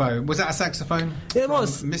 Was that a saxophone? It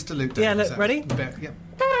was. Mr. Luke. Yeah, look, ready? Yep.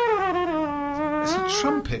 It's a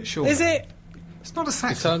trumpet, sure. Is it? It's not a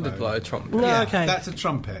saxophone. It sounded like a trumpet. No, yeah, okay. That's a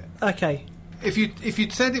trumpet. Okay. If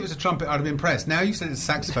you'd said it was a trumpet, I'd have been impressed. Now you said it's a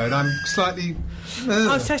saxophone, I'm slightly...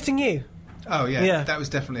 I was testing you. Oh, yeah. That was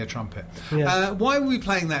definitely a trumpet. Yeah. Why were we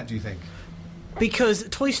playing that, do you think? Because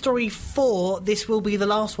Toy Story 4, this will be the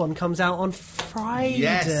last one, comes out on Friday.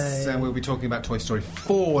 Yes, and we'll be talking about Toy Story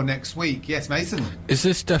 4 next week. Yes, Mason? Is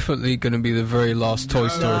this definitely going to be the very last Toy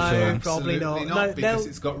Story film? Probably Absolutely not. No, because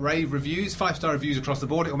it's got rave reviews, 5-star reviews across the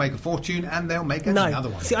board. It will make a fortune, and they'll make another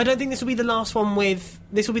one. See, I don't think this will be the last one with...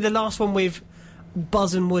 This will be the last one with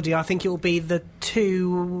Buzz and Woody. I think it will be the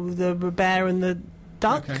bear and the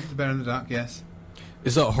duck. Okay, the bear and the duck, yes.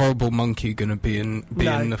 Is that horrible monkey going to be in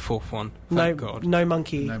the fourth one? Thank God. No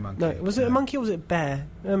monkey. No monkey. No, was it a monkey or was it a bear?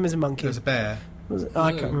 It was a monkey. It was a bear.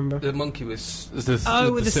 I can't remember. The monkey was with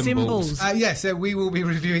the symbols. Yes, we will be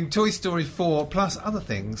reviewing Toy Story 4 plus other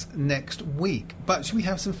things next week. But should we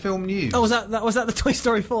have some film news? Oh, was that the Toy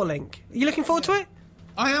Story 4 link? Are you looking forward to it?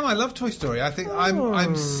 I am. I love Toy Story. I think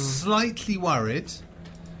I'm slightly worried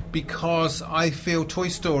because I feel Toy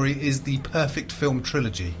Story is the perfect film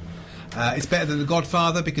trilogy. It's better than The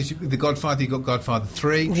Godfather because The Godfather, you got Godfather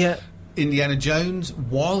 3. Yeah. Indiana Jones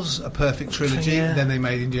was a perfect trilogy. Yeah. Then they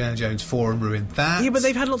made Indiana Jones 4 and ruined that. Yeah, but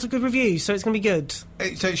they've had lots of good reviews, so it's going to be good.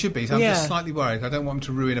 So it should be. So I'm just slightly worried. I don't want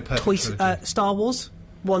them to ruin a perfect trilogy. Star Wars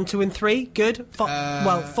 1, 2, and 3, good.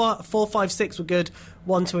 4, 5, 6 were good.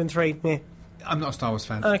 1, 2, and 3, yeah. I'm not a Star Wars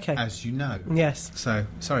fan, as you know. Yes. So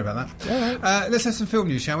sorry about that. All right. Let's have some film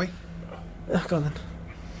news, shall we? Go on then.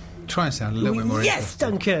 Try and sound a little bit more Yes, interesting.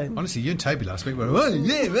 Duncan! Honestly, you and Toby last week were, oh,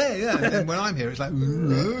 yeah. And then when I'm here, it's like...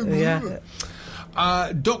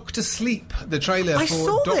 Yeah. Doctor Sleep, the trailer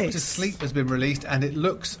for Doctor Sleep has been released and it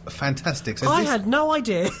looks fantastic. So I had no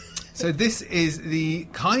idea. So this is the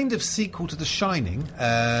kind of sequel to The Shining,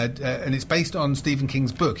 and it's based on Stephen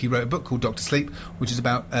King's book. He wrote a book called Doctor Sleep, which is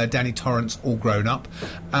about Danny Torrance all grown up,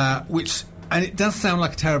 and it does sound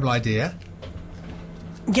like a terrible idea.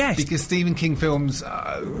 Yes. Because Stephen King films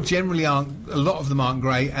generally a lot of them aren't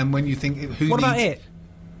great, and when you think What about it?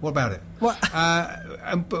 What about it? What?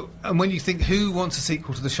 And when you think who wants a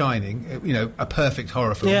sequel to The Shining, a perfect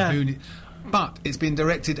horror film. Yeah. But it's been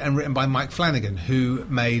directed and written by Mike Flanagan, who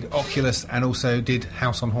made Oculus and also did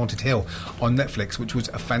House on Haunted Hill on Netflix, which was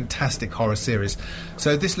a fantastic horror series.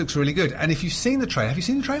 So this looks really good. And if you've seen the trailer, have you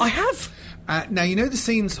seen the trailer? I have. Now, you know the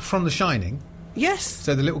scenes from The Shining? Yes.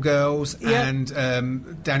 So the little girls and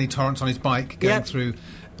Danny Torrance on his bike going through...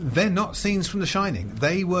 They're not scenes from The Shining.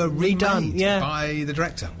 They were redone by the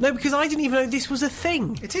director. No, because I didn't even know this was a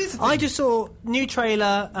thing. It is a thing. I just saw new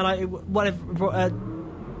trailer and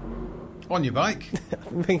on your bike.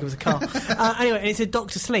 I think it was a car. Anyway, and it said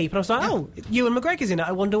Doctor Sleep, and I was like, oh, Ewan McGregor's in it.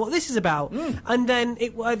 I wonder what this is about. And then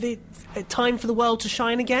Time for the World to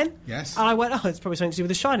Shine Again. Yes. And I went, oh, it's probably something to do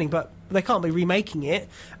with The Shining, but they can't be remaking it.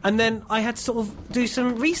 And then I had to sort of do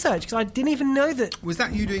some research because I didn't even know that. Was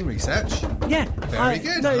that you doing research? Yeah. Very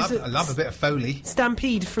good. No, I love a bit of Foley.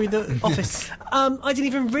 Stampede through the office. I didn't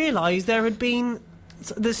even realise there had been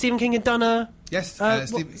that Stephen King had done a. Yes,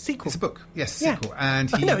 sequel. It's a book. Yes, sequel. And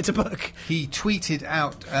I know it's a book. He tweeted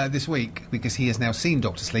out this week because he has now seen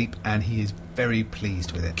Doctor Sleep and he is very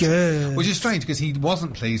pleased with it. Good. Which is strange because he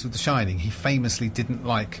wasn't pleased with The Shining. He famously didn't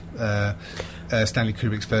like Stanley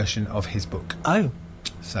Kubrick's version of his book. Oh.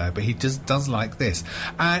 So, but he does like this.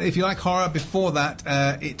 And if you like horror, before that,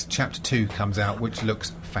 It Chapter 2 comes out, which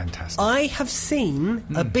looks fantastic. I have seen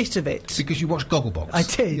a bit of it. Because you watched Gogglebox. I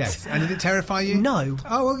did. Yes. And did it terrify you? No.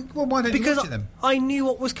 Oh, well, why don't you watch it then? I knew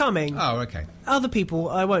what was coming. Oh, okay. Other people,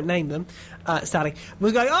 I won't name them, sadly,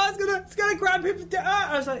 was going, oh, it's gonna grab him.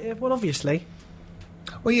 I was like, well, obviously.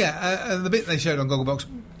 Well, yeah, the bit they showed on Gogglebox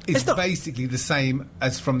is basically the same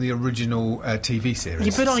as from the original TV series.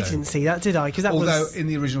 Yeah, but I didn't see that, did I? Because although in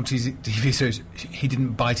the original TV series, he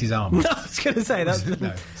didn't bite his arm. No, I was going to say that's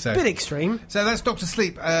a bit extreme. So that's Dr.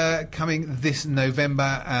 Sleep coming this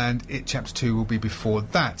November, and It Chapter 2 will be before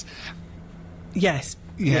that. Yes.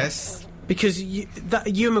 Because Ewan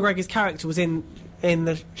McGregor's character was in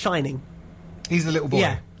The Shining. He's the little boy.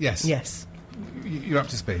 Yeah. Yes. You're up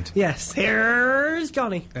to speed. Yes. Here's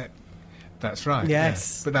Johnny. That's right.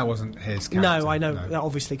 Yes. Yeah. But that wasn't his character. No, I know. No.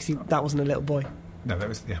 Obviously, because that wasn't a little boy. No, that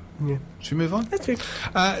was... Yeah. Should we move on? That's true.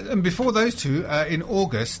 And before those two, in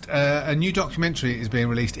August, a new documentary is being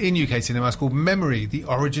released in UK cinemas called Memory, The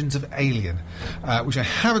Origins of Alien, which I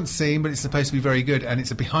haven't seen, but it's supposed to be very good, and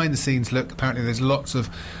it's a behind-the-scenes look. Apparently there's lots of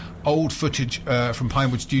old footage from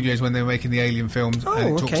Pinewood Studios when they were making the Alien films,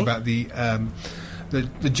 and it talks about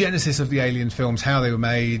the genesis of the Alien films, how they were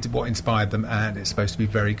made, what inspired them, and it's supposed to be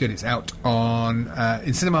very good. It's out on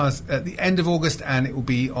in cinemas at the end of August, and it will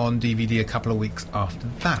be on DVD a couple of weeks after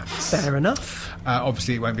that. Fair enough.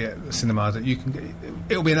 Obviously, it won't be at the cinema that you can.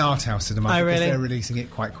 It'll be an art house cinema because they're releasing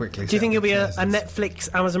it quite quickly. Do you think it'll be a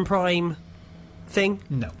Netflix, Amazon Prime thing?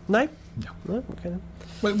 No. No? No. Okay then.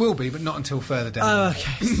 Well, it will be, but not until further down. Oh,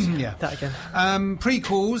 okay. Yeah. That again.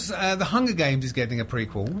 Prequels. The Hunger Games is getting a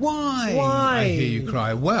prequel. Why? Why? I hear you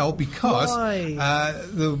cry. Well, because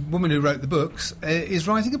the woman who wrote the books is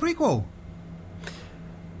writing a prequel.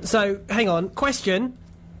 So, hang on. Question.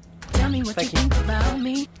 Tell me what you think about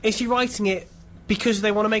me. Is she writing it because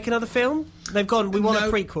they want to make another film? They've gone, we want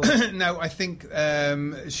a prequel. No, I think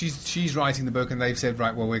she's writing the book, and they've said,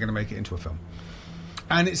 right, well, we're going to make it into a film.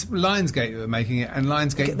 And it's Lionsgate that are making it, and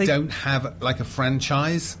Lionsgate don't have, like, a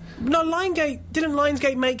franchise. No, didn't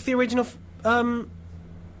Lionsgate make the original Hunger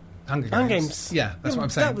Games? Yeah, that's what I'm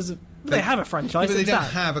saying. They have a franchise. But they don't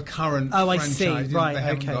have a current franchise. I see. Right, they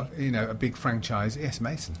haven't got, a big franchise. Yes,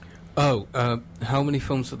 Mason. Oh, how many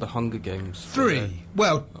films are the Hunger Games? 3.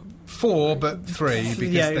 Well, 4, but 3,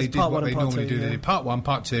 because they did what they normally do. They did part 1,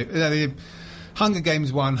 part 2. They did Hunger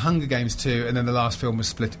Games 1, Hunger Games 2, and then the last film was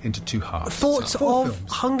split into 2 halves. Thoughts of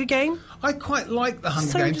films. Hunger Game? I quite like the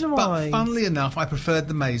Hunger Games, but funnily enough, I preferred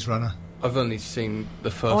the Maze Runner. I've only seen the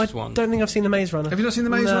first one. I don't think I've seen the Maze Runner. Have you not seen the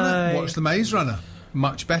Maze Runner? Watch the Maze Runner.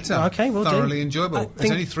 Much better. Okay, well thoroughly enjoyable.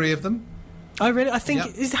 There's only 3 of them. Oh, really? I think...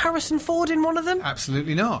 Yep. Is Harrison Ford in one of them?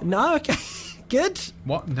 Absolutely not. No? Okay. Good.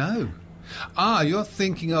 What? No. You're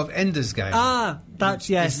thinking of Ender's Game. That's,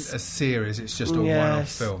 yes. Isn't a series, it's just a one-off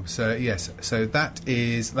film. So, yes. So that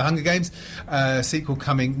is The Hunger Games. Sequel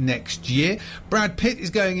coming next year. Brad Pitt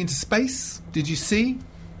is going into space. Did you see?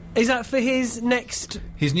 Is that for his next...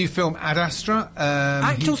 His new film, Ad Astra.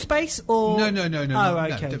 Actual space, or...? No. Oh, okay.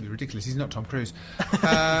 No, don't be ridiculous. He's not Tom Cruise.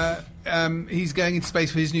 He's going into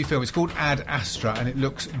space for his new film. It's called Ad Astra, and it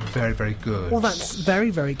looks very, very good. Well, that's very,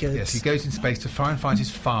 very good. Yes, he goes in space to try and find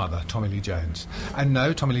his father, Tommy Lee Jones. And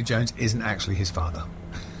no, Tommy Lee Jones isn't actually his father.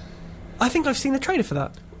 I think I've seen the trailer for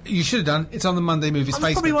that. You should have done. It's on the Monday Movies Facebook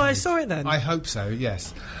That's probably why page. I saw it then. I hope so,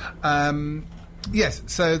 yes. Yes,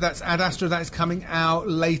 so that's Ad Astra. That is coming out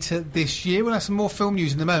later this year. We'll have some more film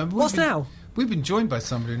news in a moment. What's now? We've been joined by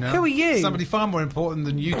somebody now. Who are you? Somebody far more important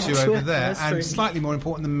than you two over there, and true. Slightly more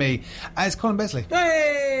important than me, as Colin Besley.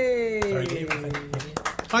 Hey! Very good.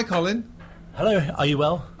 Hi, Colin. Hello, are you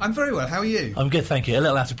well? I'm very well. How are you? I'm good, thank you. A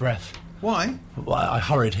little out of breath. Why? Well, I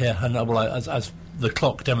hurried here, and as the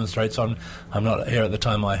clock demonstrates, I'm not here at the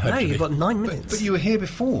time I hoped to be. You've got 9 minutes. But you were here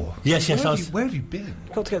before. Yes, Where have you been?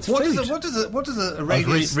 Got to get some food. What does a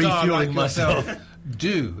radio star like myself yourself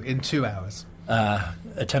do in 2 hours?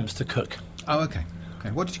 Attempts to cook. Oh, okay.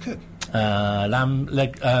 What did you cook?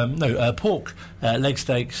 Pork leg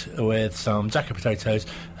steaks with some jacket potatoes,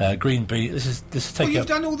 green beans. This is taking. Well, you've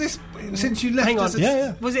done all this since you left. Hang on,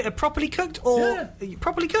 yeah. Was it a properly cooked or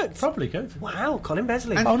properly cooked? Properly cooked. Wow, Colin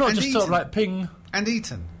Besley. And- Oh, not and just eaten. sort of like ping. And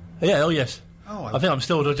eaten. Yeah. Oh, yes. Oh, I think I'm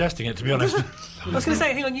still digesting it, to be honest. I was going to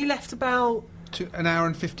say, hang on, you left about... An hour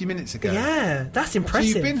and 50 minutes ago. Yeah, that's So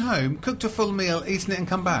impressive. you've been home, cooked a full meal, eaten it, and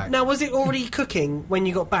come back. Now, was it already cooking when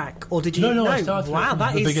you got back, or did you? No, I started wow, from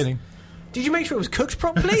that the is. beginning. Did you make sure it was cooked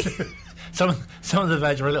properly? Some of the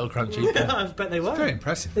veg are a little crunchy. Yeah, I bet they were. Very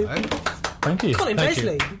impressive, though. Thank you. Colin Thank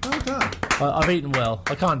you. Besley. Well done. I've eaten well.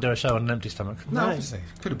 I can't do a show on an empty stomach. No, No. obviously.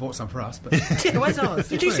 Could have bought some for us, but... Yeah, where's ours?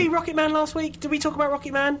 Did you see Rocket Man last week? Did we talk about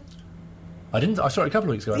Rocket Man? I didn't. I saw it a couple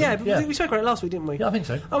of weeks ago. Yeah, but we spoke about it last week, didn't we? Yeah, I think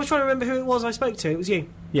so. I was trying to remember who it was I spoke to. It was you.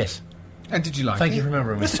 Yes. And did you like Thank it? you for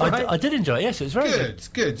remembering me. That's all right. I did enjoy it. Yes, it was very good.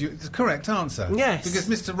 Good. It's the correct answer. Yes. Because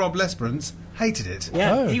Mr. Rob Lesperance hated it.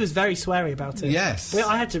 Yeah, Oh. he was very sweary about it. Yes.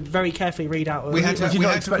 I had to very carefully read out. We had to- Was you we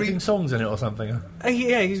not had to expecting songs in it or something?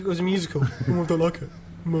 Yeah, it was a musical. I don't like it.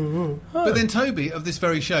 But then Toby of this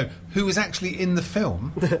very show, who was actually in the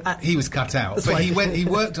film, he was cut out. But he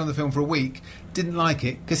worked on the film for a week, didn't like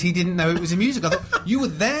it because he didn't know it was a musical. I thought, you were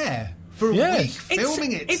there for a week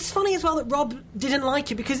filming it. It's funny as well that Rob didn't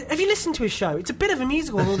like it because if you listen to his show, it's a bit of a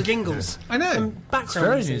musical with all the jingles. I know. And background It's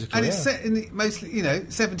very music. musical. And it's set in the mostly,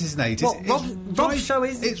 70s and 80s. What, Rob's show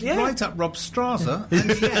is... It's yeah. right up Rob Strasser,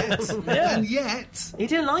 and yet... He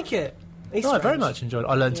didn't like it. No, I very much enjoyed it.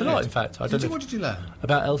 I learned a lot, in fact. What did you learn?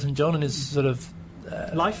 About Elton John and his sort of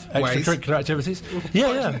Life? extracurricular activities.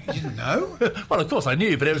 Yeah. You didn't know? Well, of course I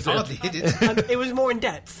knew, but it was Hardly hid it. It was more in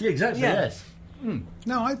depth. Yeah, exactly. Yeah. Yes.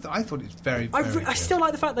 No, I thought it's very, very I still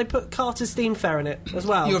like the fact they put Carter's theme fair in it as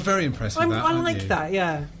well. You're very impressed with that, I aren't like you? that,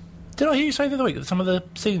 yeah. Did I hear you say the other week that some of the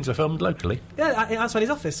scenes are filmed locally? Yeah, outside his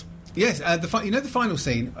office. Yes, the final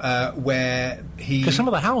scene where he... Because some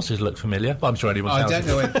of the houses look familiar. Well, I'm sure anyone's I house. don't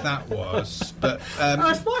know if that was, but...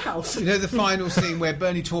 It's my house. You know the final scene where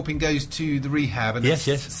Bernie Taupin goes to the rehab and Yes,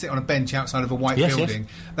 they yes. sit on a bench outside of a white Yes, building?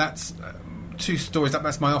 That's 2 stories up.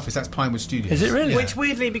 That's my office. That's Pinewood Studios. Is it really? Yeah. Which,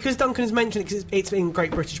 weirdly, because Duncan has mentioned it, because it's in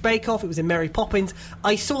Great British Bake Off, it was in Mary Poppins,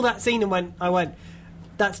 I saw that scene and I went,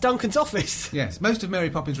 that's Duncan's office. Yes, most of Mary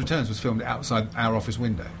Poppins Returns was filmed outside our office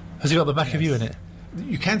window. Has he got the back of you in it?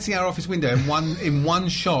 You can see our office window in one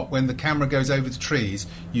shot when the camera goes over the trees.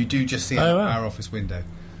 You do just see our office window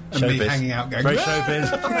and me Showbiz. hanging out going. Great "Ah!"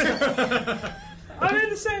 showbiz. I'm in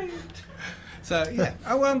the same. So yeah,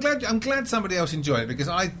 well, I'm glad somebody else enjoyed it because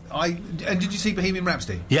I and did you see Bohemian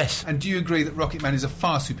Rhapsody? Yes. And do you agree that Rocket Man is a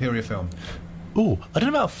far superior film? Ooh, I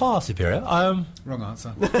don't know about far superior. Wrong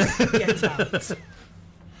answer. Get out.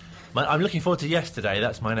 I'm looking forward to yesterday.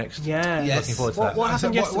 That's my next. Yeah. Yes. Looking forward to that. What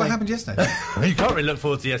happened yesterday? What happened yesterday? You can't really look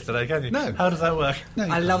forward to yesterday, can you? No. How does that work? No, you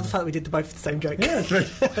I can't. love the fact that we did both the same joke. Yeah, true.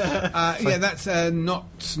 Yeah, that's not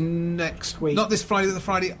next Week. Not this Friday, but the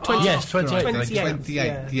Friday. Yes, after, 28th, I think. 28th, 28th.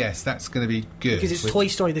 yeah. Yes, that's going to be good. Because it's Toy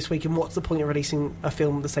Story this week, and what's the point of releasing a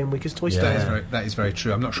film the same week as Toy Story? That is very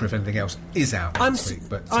true. I'm not sure if anything else is out this week,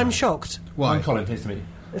 but I'm shocked. why? I'm Colin, pleased to meet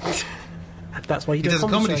you. That's why you He do does a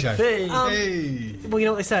comedy show. Hey. Hey. Well, you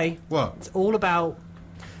know what they say? What? It's all about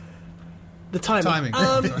the timing.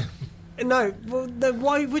 Timing. No, well,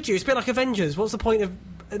 why would you? It's a bit like Avengers. What's the point of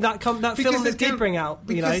that film that did bring out?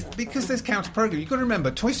 Because there's counter program. You've got to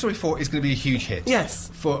remember, Toy Story 4 is going to be a huge hit. Yes.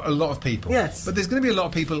 For a lot of people. Yes. But there's going to be a lot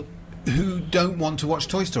of people who don't want to watch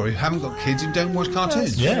Toy Story, who haven't got kids, who don't watch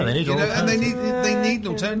cartoons. Yeah, they need you know, and they alternative. need an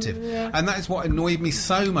alternative. And that is what annoyed me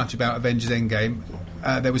so much about Avengers Endgame.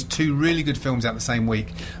 There was 2 really good films out the same week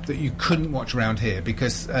that you couldn't watch around here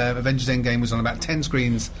because Avengers Endgame was on about 10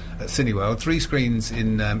 screens at Cineworld, 3 screens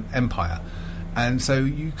in Empire, and so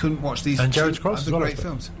you couldn't watch these And 2 Jared's Cross other as well, great I think.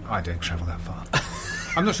 films. I don't travel that far.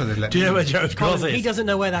 I'm not sure they'd let Do you me. know where Jared's Cross Colin, is? he doesn't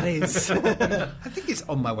know where that is. I think it's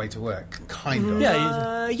on my way to work, kind of.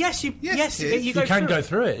 Yeah, Yes, Yes, yes, it is. you you can through go it.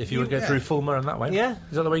 through it if you would go Yeah. through Fulmer and that way. Yeah.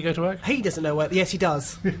 Is that the way you go to work? He doesn't know where. Yes, he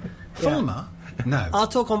does. Fulmer? No. I'll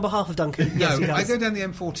talk on behalf of Duncan. Yes, he No, does. I go down the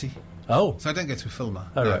M40, Oh. so I don't go through Fulmer.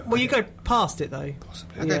 Oh, no. right. Well, you go past it though.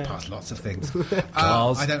 Possibly. I Yeah. go past lots of things.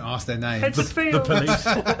 Cars. I don't ask their names. It's a The police.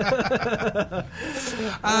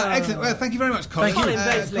 Excellent. Well, thank you very much, Colin. Thank you. Colin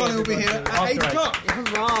Besley, Colin will be here at everybody. 8 o'clock.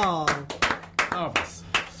 Hurrah! Marvellous.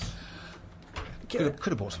 Could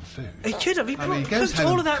have bought some food. He could have. He I mean, he cooked goes home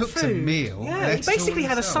all and of that cooks a food. meal, Yeah, and he ate it all basically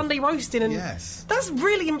had a himself. Sunday roasting, and Yes. that's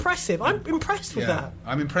really impressive. I'm impressed with that.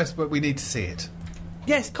 I'm impressed, but we need to see it.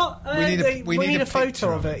 Yes, we need a photo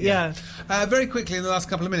picture of it. Yeah. Very quickly, in the last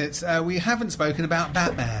couple of minutes, we haven't spoken about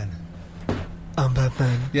Batman. I'm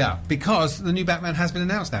Batman. Yeah, because the new Batman has been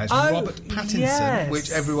announced now. It's Oh, Robert Pattinson, yes.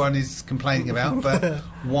 which everyone is complaining about, but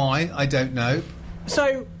why, I don't know.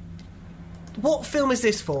 So, what film is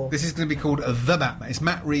this for? This is going to be called The Batman. It's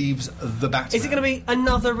Matt Reeves' The Batman. Is it going to be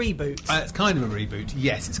another reboot? It's kind of a reboot,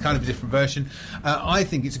 yes. It's kind of a different version. I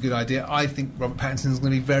think it's a good idea. I think Robert Pattinson is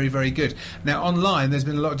going to be very, very good. Now, online, there's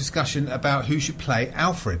been a lot of discussion about who should play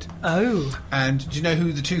Alfred. Oh. And do you know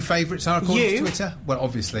who the 2 favourites are according You? to Twitter? Well,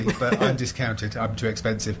 obviously, but I'm discounted. I'm too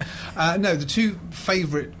expensive. No, the 2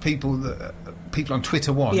 favourite people that people on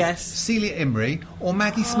Twitter want. Yes. Celia Imrie or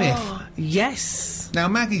Maggie Smith. Yes. Now,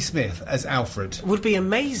 Maggie Smith as Alfred Would be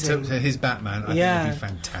amazing. to his Batman, I think Yeah. would be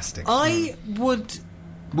fantastic. I would.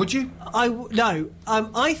 Would you? No.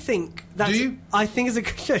 I think that's. Do you? I think it's a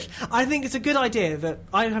good. I think it's a good idea that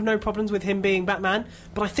I have no problems with him being Batman,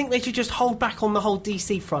 but I think they should just hold back on the whole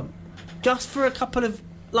DC front, just for a couple of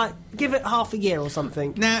give it half a year or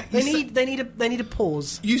something. Now, they need a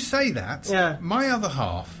pause. You say that. Yeah. My other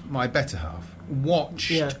half, my better half, watched.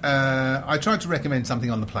 Yeah. I tried to recommend something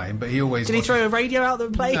on the plane, but he always Did he throw a radio out the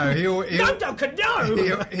plane? No, No, Duncan,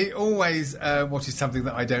 no! He always watches something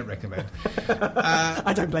that I don't recommend.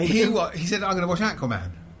 I don't blame him. He said, "I'm going to watch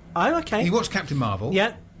Aquaman." Oh, okay. He watched Captain Marvel.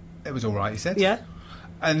 Yeah. It was all right. He said. Yeah.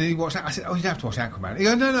 And then he watched. I said, "Oh, you don't have to watch Aquaman." He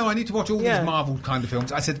goes, "No, I need to watch all these Marvel kind of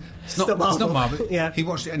films." I said, "It's not Marvel." Yeah. He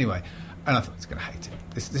watched it anyway, and I thought he's going to hate it.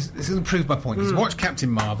 This is going to prove my point. He's watched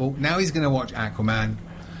Captain Marvel. Now he's going to watch Aquaman.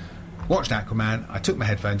 Watched Aquaman. I took my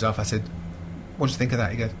headphones off. I said, "What do you think of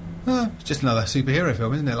that?" He goes, "It's just another superhero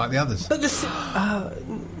film, isn't it? Like the others." But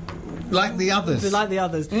like the others. Like the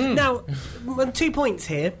others. Now, 2 points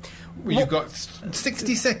here. Well, you've got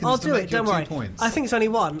 60 seconds I'll to do make it, don't your worry. 2 points. I think it's only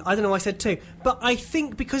one. I don't know why I said two. But I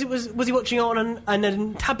think because it was he watching it on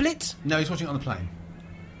a tablet? No, he's watching it on the plane.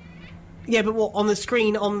 Yeah, but what, on the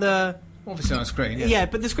screen, on the... Obviously on a screen, yes. Yeah,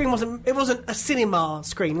 but the screen wasn't a cinema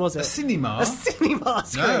screen, was it? A cinema? A cinema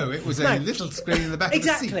screen. No, it was a little screen in the back of the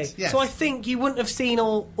seat. Exactly. Yes. So I think you wouldn't have seen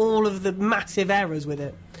all of the massive errors with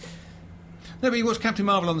it. No, but you watched Captain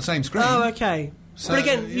Marvel on the same screen. Oh, okay. So, but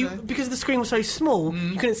again, you know. because the screen was so small,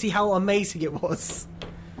 you couldn't see how amazing it was.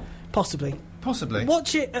 Possibly.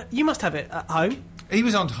 Watch it. You must have it at home. He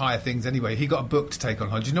was on to higher things anyway. He got a book to take on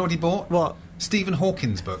home. Do you know what he bought? What? Stephen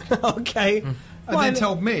Hawking's book. Okay. And then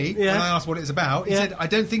told me, when I asked what it's about, he Yeah. said, "I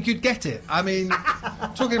don't think you'd get it." I mean,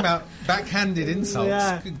 talking about backhanded insults.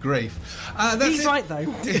 Yeah. Good grief. He's right,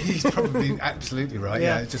 though. He's probably absolutely right.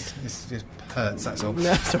 Yeah. Yeah, it just hurts, that's all.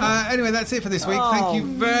 No, it's all right. Anyway, that's it for this week. Thank you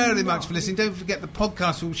very much for listening. Don't forget the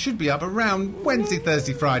podcast should be up around Wednesday,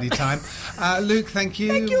 Thursday, Friday time. Luke, thank you.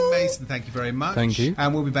 Thank you. Mason, thank you very much. Thank you.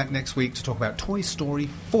 And we'll be back next week to talk about Toy Story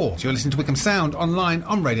 4. So you're listening to Wickham Sound online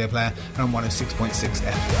on Radio Player and on 106.6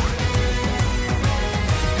 FM.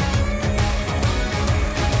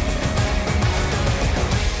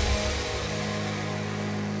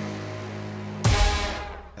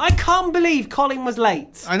 I can't believe Colin was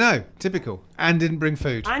late. I know, typical. And didn't bring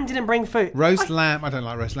food. And didn't bring food. Roast lamb. I don't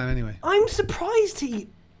like roast lamb anyway. I'm surprised he...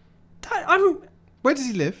 Where does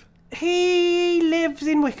he live? He lives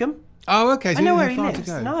in Wickham. Oh, okay. So I know you where have he far lives. to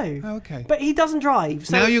go. No. Oh, okay. But he doesn't drive.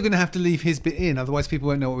 So now you're going to have to leave his bit in, otherwise people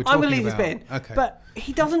won't know what we're talking I'm about. going to leave his bit in. Okay. But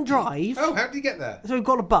he doesn't drive. Oh, how did he get there? So we've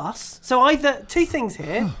got a bus. So either... Two things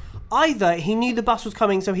here. Either he knew the bus was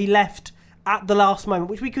coming, so he left at the last moment,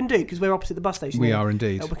 which we can do because we're opposite the bus station. We here, are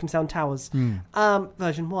indeed. At Wickham Sound Towers.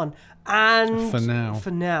 Version 1. And... For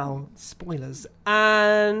now. Spoilers.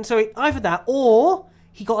 And so either that or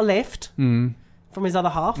he got a lift from his other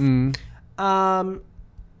half.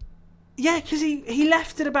 Yeah, because he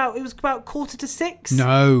left at about 6:45.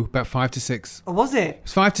 No, about 5 to 6. Or was it? It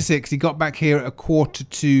was 5 to 6. He got back here at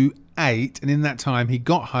 7:45, and in that time he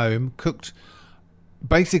got home, cooked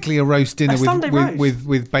basically a roast dinner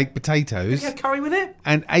with baked potatoes. Did he have curry with it?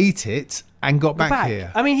 And ate it and got back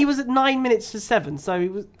here. I mean, he was at 9 minutes to 7, so he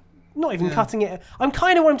was not even cutting it. I'm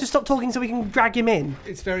kind of want him to stop talking so we can drag him in.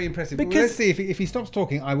 It's very impressive. Because- Well, let's see. If he stops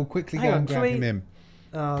talking, I will quickly go and grab him in.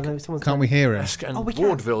 Oh, no, someone's... Can't we hear him? And we can.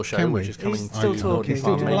 Vaudeville show, Can we? which is coming He's still to talking. Northern He's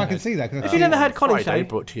still Farm Well, I can Main see that. If you've never heard Colin Friday, show...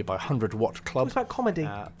 brought to you by 100 Watt Club. It's about comedy.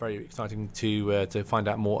 Very exciting to find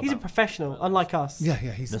out more. He's a about. professional, unlike us. Yeah,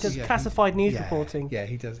 he's He does classified news reporting. Yeah,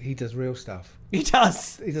 he does real stuff. He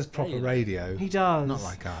does. He does proper radio. He does. Not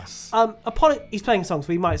like us. He's playing songs, so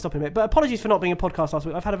we might stop him a bit. But apologies for not being a podcast last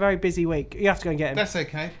week. I've had a very busy week. You have to go and get him. That's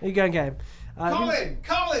okay. You go and get him.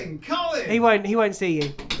 Colin! He won't see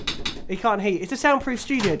you. He can't hear you. It's a soundproof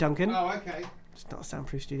studio, Duncan. Oh, okay. It's not a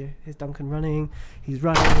soundproof studio. Here's Duncan running. He's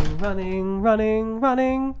running.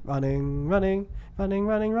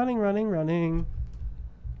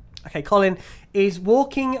 Okay, Colin is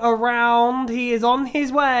walking around. He is on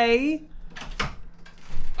his way.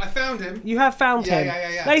 I found him. You have found him.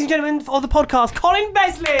 Yeah. Ladies and gentlemen, for the podcast, Colin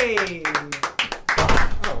Besley.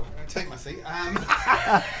 Oh, take my seat.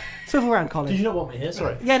 Swivel around, Colin. Did you not want me here?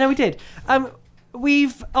 Sorry. Yeah, no, we did.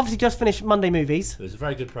 We've obviously just finished Monday Movies. It was a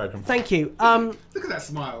very good programme. Thank you. Look at that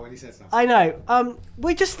smile when he says that. I know.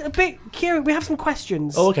 We're just a bit curious. We have some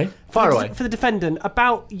questions. Oh, okay. Fire away. For the defendant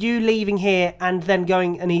about you leaving here and then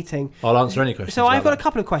going and eating. I'll answer any questions. So I've got about a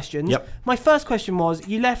couple of questions. Yep. My first question was,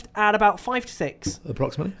 you left at about 5 to 6. that.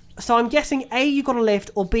 Approximately. So I'm guessing A, you got a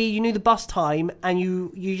lift, or B, you knew the bus time and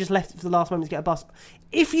you just left it for the last moment to get a bus.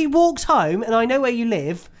 If you walked home, and I know where you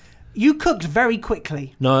live, you cooked very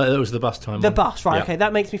quickly. No, it was the bus time. The bus, right, Yeah. okay,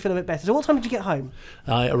 that makes me feel a bit better. So what time did you get home?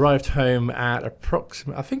 I arrived home at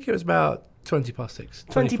approximately, I think it was about 20 past 6.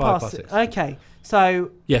 20 past 6. Okay,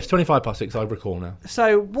 so Yes, 25 past 6, I recall now.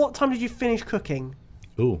 what time did you finish cooking?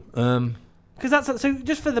 Ooh, Because that's... So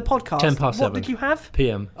just for the podcast, 10 past what 7. did you have?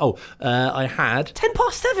 PM. I had... 10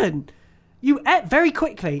 past 7? You ate very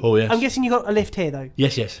quickly. Oh, yes. I'm guessing you got a lift here, though.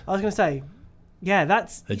 Yes. I was going to say, yeah,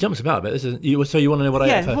 that's... It jumps about a bit. So you want to know what I ate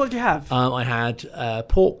Yeah, first? what did you have? I had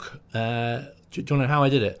pork. Do you want to know how I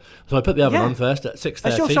did it? So I put the oven on first at 6:30.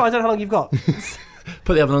 That's your show. I don't know how long you've got.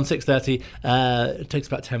 Put the oven on 6:30. It takes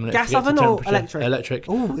about 10 minutes. Gas to get oven to or temperature. electric? Electric.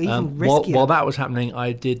 Oh, even while riskier. that was happening,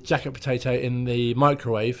 I did jacket potato in the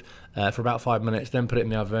microwave for about 5 minutes, then put it in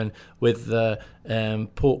the oven with the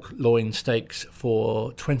pork loin steaks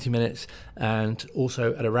for 20 minutes, and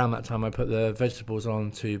also at around that time I put the vegetables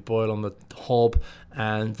on to boil on the hob,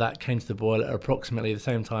 and that came to the boil at approximately the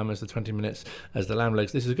same time as the 20 minutes as the lamb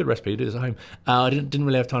legs. This is a good recipe. You do this at home. I didn't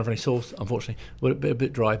really have time for any sauce, unfortunately. A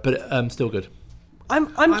bit dry, but still good. I'm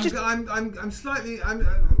slightly.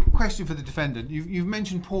 Question for the defendant. You've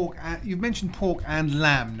mentioned pork. You've mentioned pork and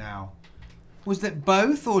lamb now. Was that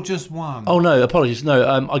both or just one? Oh no, apologies.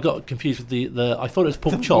 No, I got confused with the. I thought it was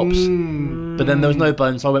pork chops, but then there was no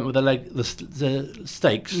bones, so I went with the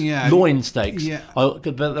steaks, loin steaks. Yeah. But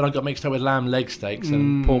then I got mixed up with lamb leg steaks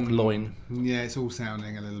and pork loin. Yeah, it's all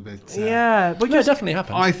sounding a little bit. Yeah, but it definitely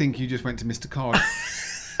happened. I think you just went to Mr. Cod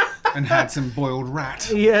and had some boiled rat.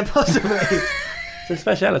 Yeah, possibly. It's a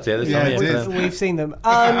speciality at this time of year. We've seen them.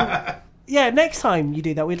 Yeah, next time you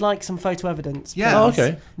do that, we'd like some photo evidence. Yeah. Oh,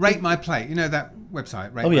 okay. Rate My Plate. You know that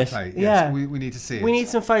website, Rate My Plate? Yes. Yeah. We need to see it. We need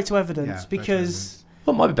some photo evidence because...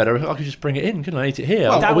 Well, it might be better if I could just bring it in, couldn't I? Eat it here.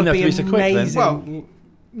 Well, I wouldn't have to be so quick then. Well,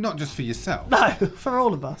 not just for yourself. No, for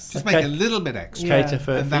all of us. Just make a little bit extra. Cater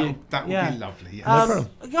for and you. That would be lovely. Yes. No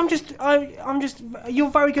problem. I'm just...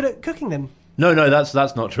 You're very good at cooking then. No, that's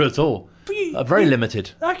not true at all. Very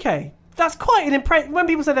limited. Okay. That's quite an impression. When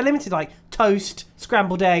people say they're limited, like toast,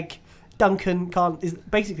 scrambled egg, Duncan can't... is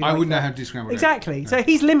basically. I wouldn't know how to do scrambled egg. Exactly. No. So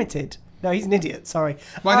he's limited. No, he's an idiot. Sorry.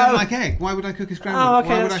 Well, I don't like egg. Why would I cook a scrambled? Oh, okay,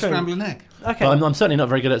 why would I true. scramble an egg? Okay. Well, I'm certainly not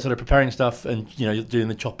very good at sort of preparing stuff and doing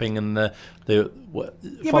the chopping and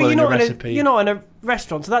following the recipe. You're not in a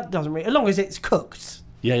restaurant, so that doesn't really... As long as it's cooked.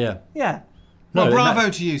 Yeah. Yeah. No, well, bravo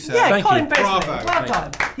to you, sir. Yeah, Thank Colin you. Besley. Bravo. Well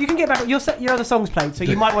done. You can get back. Your other song's played, so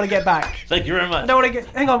you might want to get back. Thank you very much. I don't want to get...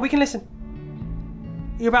 Hang on, we can listen.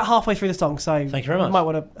 You're about halfway through the song, so... Thank you very much. You might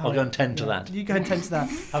want to... I'll go and tend to that. You go and tend to that.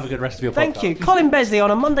 Have a good rest of your podcast. Thank you. Colin Besley on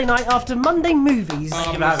a Monday night after Monday movies.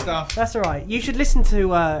 Stuff. That's all right. You should listen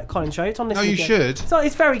to Colin's show. It's on this No, you weekend. should. So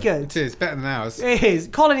it's very good. It is. Better than ours. It is.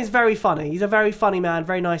 Colin is very funny. He's a very funny man,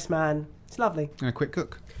 very nice man. It's lovely. And a quick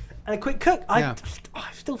cook. And a quick cook. Yeah.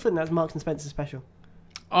 I still think that's Marks and Spencer special.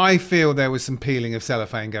 I feel there was some peeling of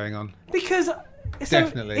cellophane going on. Because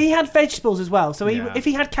Definitely. he had vegetables as well. So Yeah. if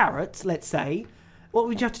he had carrots, let's say, what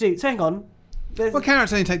would you have to do? So hang on. Well,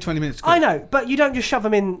 carrots only take 20 minutes to cook. I know, but you don't just shove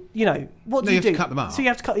them in. What do No, you do? you have to cut them up. So you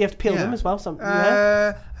have to peel them as well.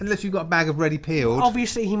 Unless you've got a bag of ready peeled.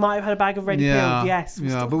 Obviously, he might have had a bag of ready peeled. Yes.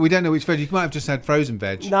 Yeah, but we don't know which veg. You might have just had frozen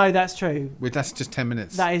veg. No, that's true. That's just 10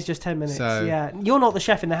 minutes. That is just 10 minutes. So- Yeah, you're not the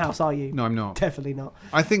chef in the house, are you? No, I'm not. Definitely not.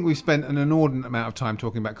 I think we've spent an inordinate amount of time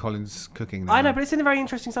talking about Colin's cooking now. I know, but it's a very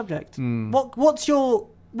interesting subject.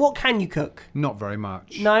 What can you cook? Not very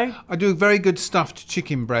much. No? I do a very good stuffed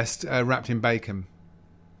chicken breast wrapped in bacon.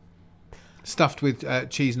 Stuffed with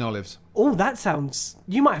cheese and olives. Oh, that sounds...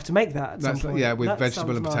 You might have to make that at some point. Yeah, with That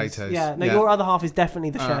vegetable and sounds nice. potatoes. Yeah, no, your other half is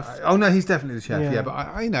definitely the chef. Oh, no, he's definitely the chef, Yeah. yeah. But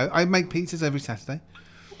I make pizzas every Saturday.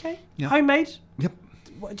 Okay. Yeah. Homemade? Yep.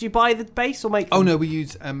 What, do you buy the base or make them? Oh, no, we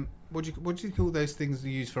use... What do you call those things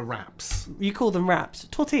you use for wraps? You call them wraps?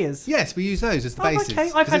 Tortillas? Yes, we use those as the basis.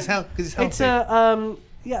 Okay. Because it's healthy. It's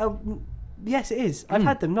yes, it is. I've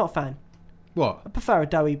had them. Not a fan. What? I prefer a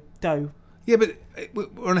doughy dough. Yeah, but we're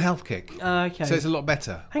on a health kick. Okay. So it's a lot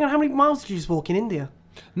better. Hang on, how many miles did you just walk in India?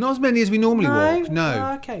 Not as many as we normally No? walk.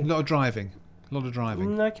 No. Okay. A lot of driving.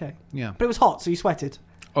 Okay. Yeah. But it was hot, so you sweated.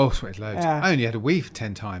 Oh, sweated loads. Yeah. I only had a wee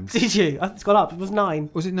 10 times. Did you? It's gone up. It was 9.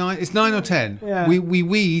 Was it 9? It's 9 or 10. Yeah. We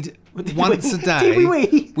weed once a day. Did we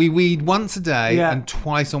weed? We weed once a day Yeah. and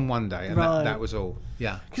twice on one day, and Right. that was all.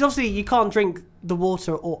 Yeah. Because obviously you can't drink the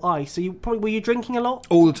water or ice. So were you drinking a lot?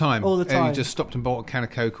 All the time. All the time. You just stopped and bought a can of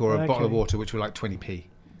Coke or a bottle of Okay. water, which were like 20p.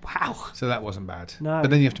 Wow. So that wasn't bad. No. But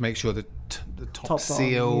then you have to make sure the top's Top's on,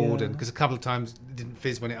 sealed, yeah. and because a couple of times it didn't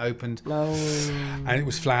fizz when it opened, No. and it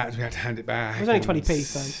was flat. We had to hand it back. It was only and 20p,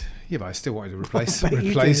 so. Yeah, but I still wanted a bet you did.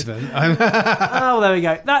 replacement. Oh, there we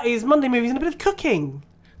go. That is Monday movies and a bit of cooking.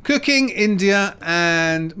 Cooking, India,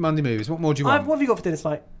 and Monday movies. What more do you want? What have you got for dinner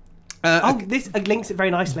tonight? This links it very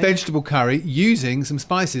nicely. Vegetable curry using some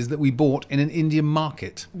spices that we bought in an Indian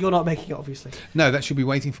market. You're not making it, obviously. No, that should be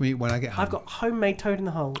waiting for me when I get home. I've got homemade toad in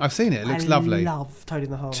the hole. I've seen it. It looks I lovely. love toad in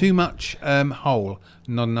the hole. Too much whole,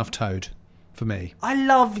 not enough toad for me. I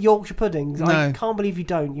love Yorkshire puddings. I No. can't believe you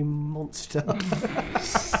don't, you monster.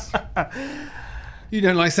 You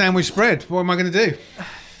don't like sandwich spread. What am I going to do?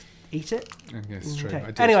 Eat it. Yes, it's true. Okay. I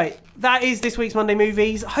did. Anyway, that is this week's Monday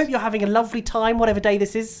Movies. I hope you're having a lovely time, whatever day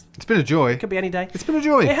this is. It's been a joy. Could be any day. It's been a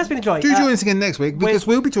joy. It has been a joy. Do join us again next week because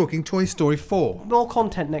we'll be talking Toy Story 4. More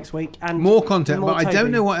content next week. And more content, more but Toby. I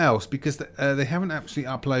don't know what else because they haven't actually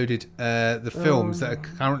uploaded the films that are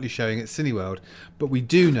currently showing at Cineworld. But we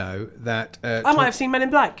do know that... I might have seen Men in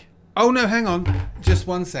Black. Oh, no, hang on. Just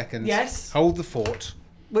 1 second. Yes. Hold the fort.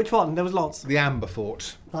 Which one? There was lots. The Amber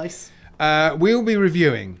Fort. Nice. We'll be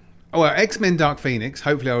reviewing... X-Men Dark Phoenix.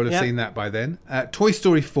 Hopefully I will have seen that by then. Toy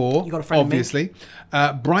Story 4, you got a friend obviously.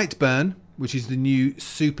 Brightburn, which is the new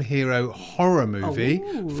superhero horror movie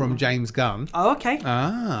from James Gunn. Oh, okay.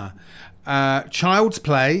 Child's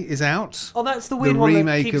Play is out. Oh, that's the weird one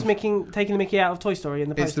that keeps taking the Mickey out of Toy Story in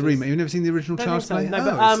the posters. It's the remake. You've never seen the original Child's Play? No,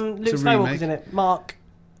 but Luke Skywalker's in it. Mark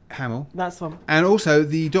Hamill. That's the one. And also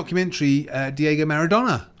the documentary Diego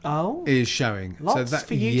Maradona is showing. Lots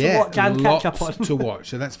for you to watch and catch up on. to watch.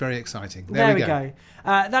 So that's very exciting. There we go.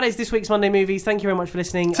 That is this week's Monday Movies. Thank you very much for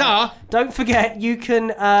listening. Don't forget, you can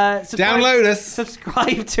download us,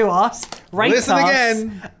 subscribe to us, rate listen us,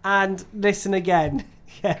 again, and listen again.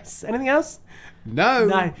 Yes. Anything else? No.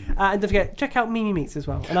 And don't forget, check out Mimi Meets as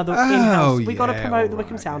well. Another in-house. We've got to promote the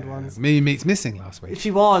Wickham Sound ones. Mimi Meets missing last week. She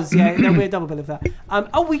was, yeah. There'll be a double bill of that.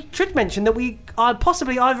 We should mention that we are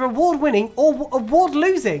possibly either award-winning or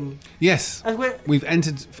award-losing. Yes. We've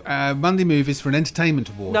entered Monday Movies for an entertainment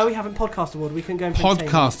award. No, we haven't. Podcast award. We couldn't go in for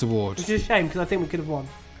Podcast award. Which is a shame, because I think we could have won.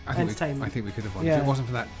 Entertainment. I think we could have won. If it wasn't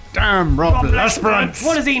for that damn Rob Lesperance.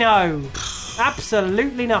 What does he know?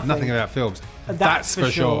 Absolutely nothing. Nothing about films. That's for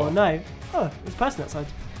sure. No. Oh, there's a person outside.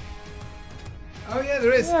 Oh yeah,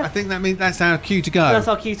 there is. Yeah. I think that means that's our cue to go. That's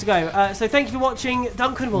our cue to go. So thank you for watching.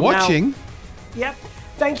 Duncan will watching. Yep.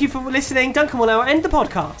 Thank you for listening. Duncan will now end the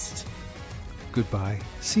podcast. Goodbye.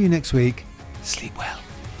 See you next week. Sleep well.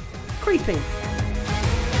 Creepy.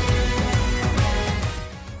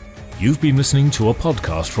 You've been listening to a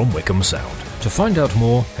podcast from Wickham Sound. To find out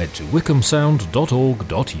more, head to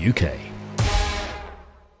wickhamsound.org.uk.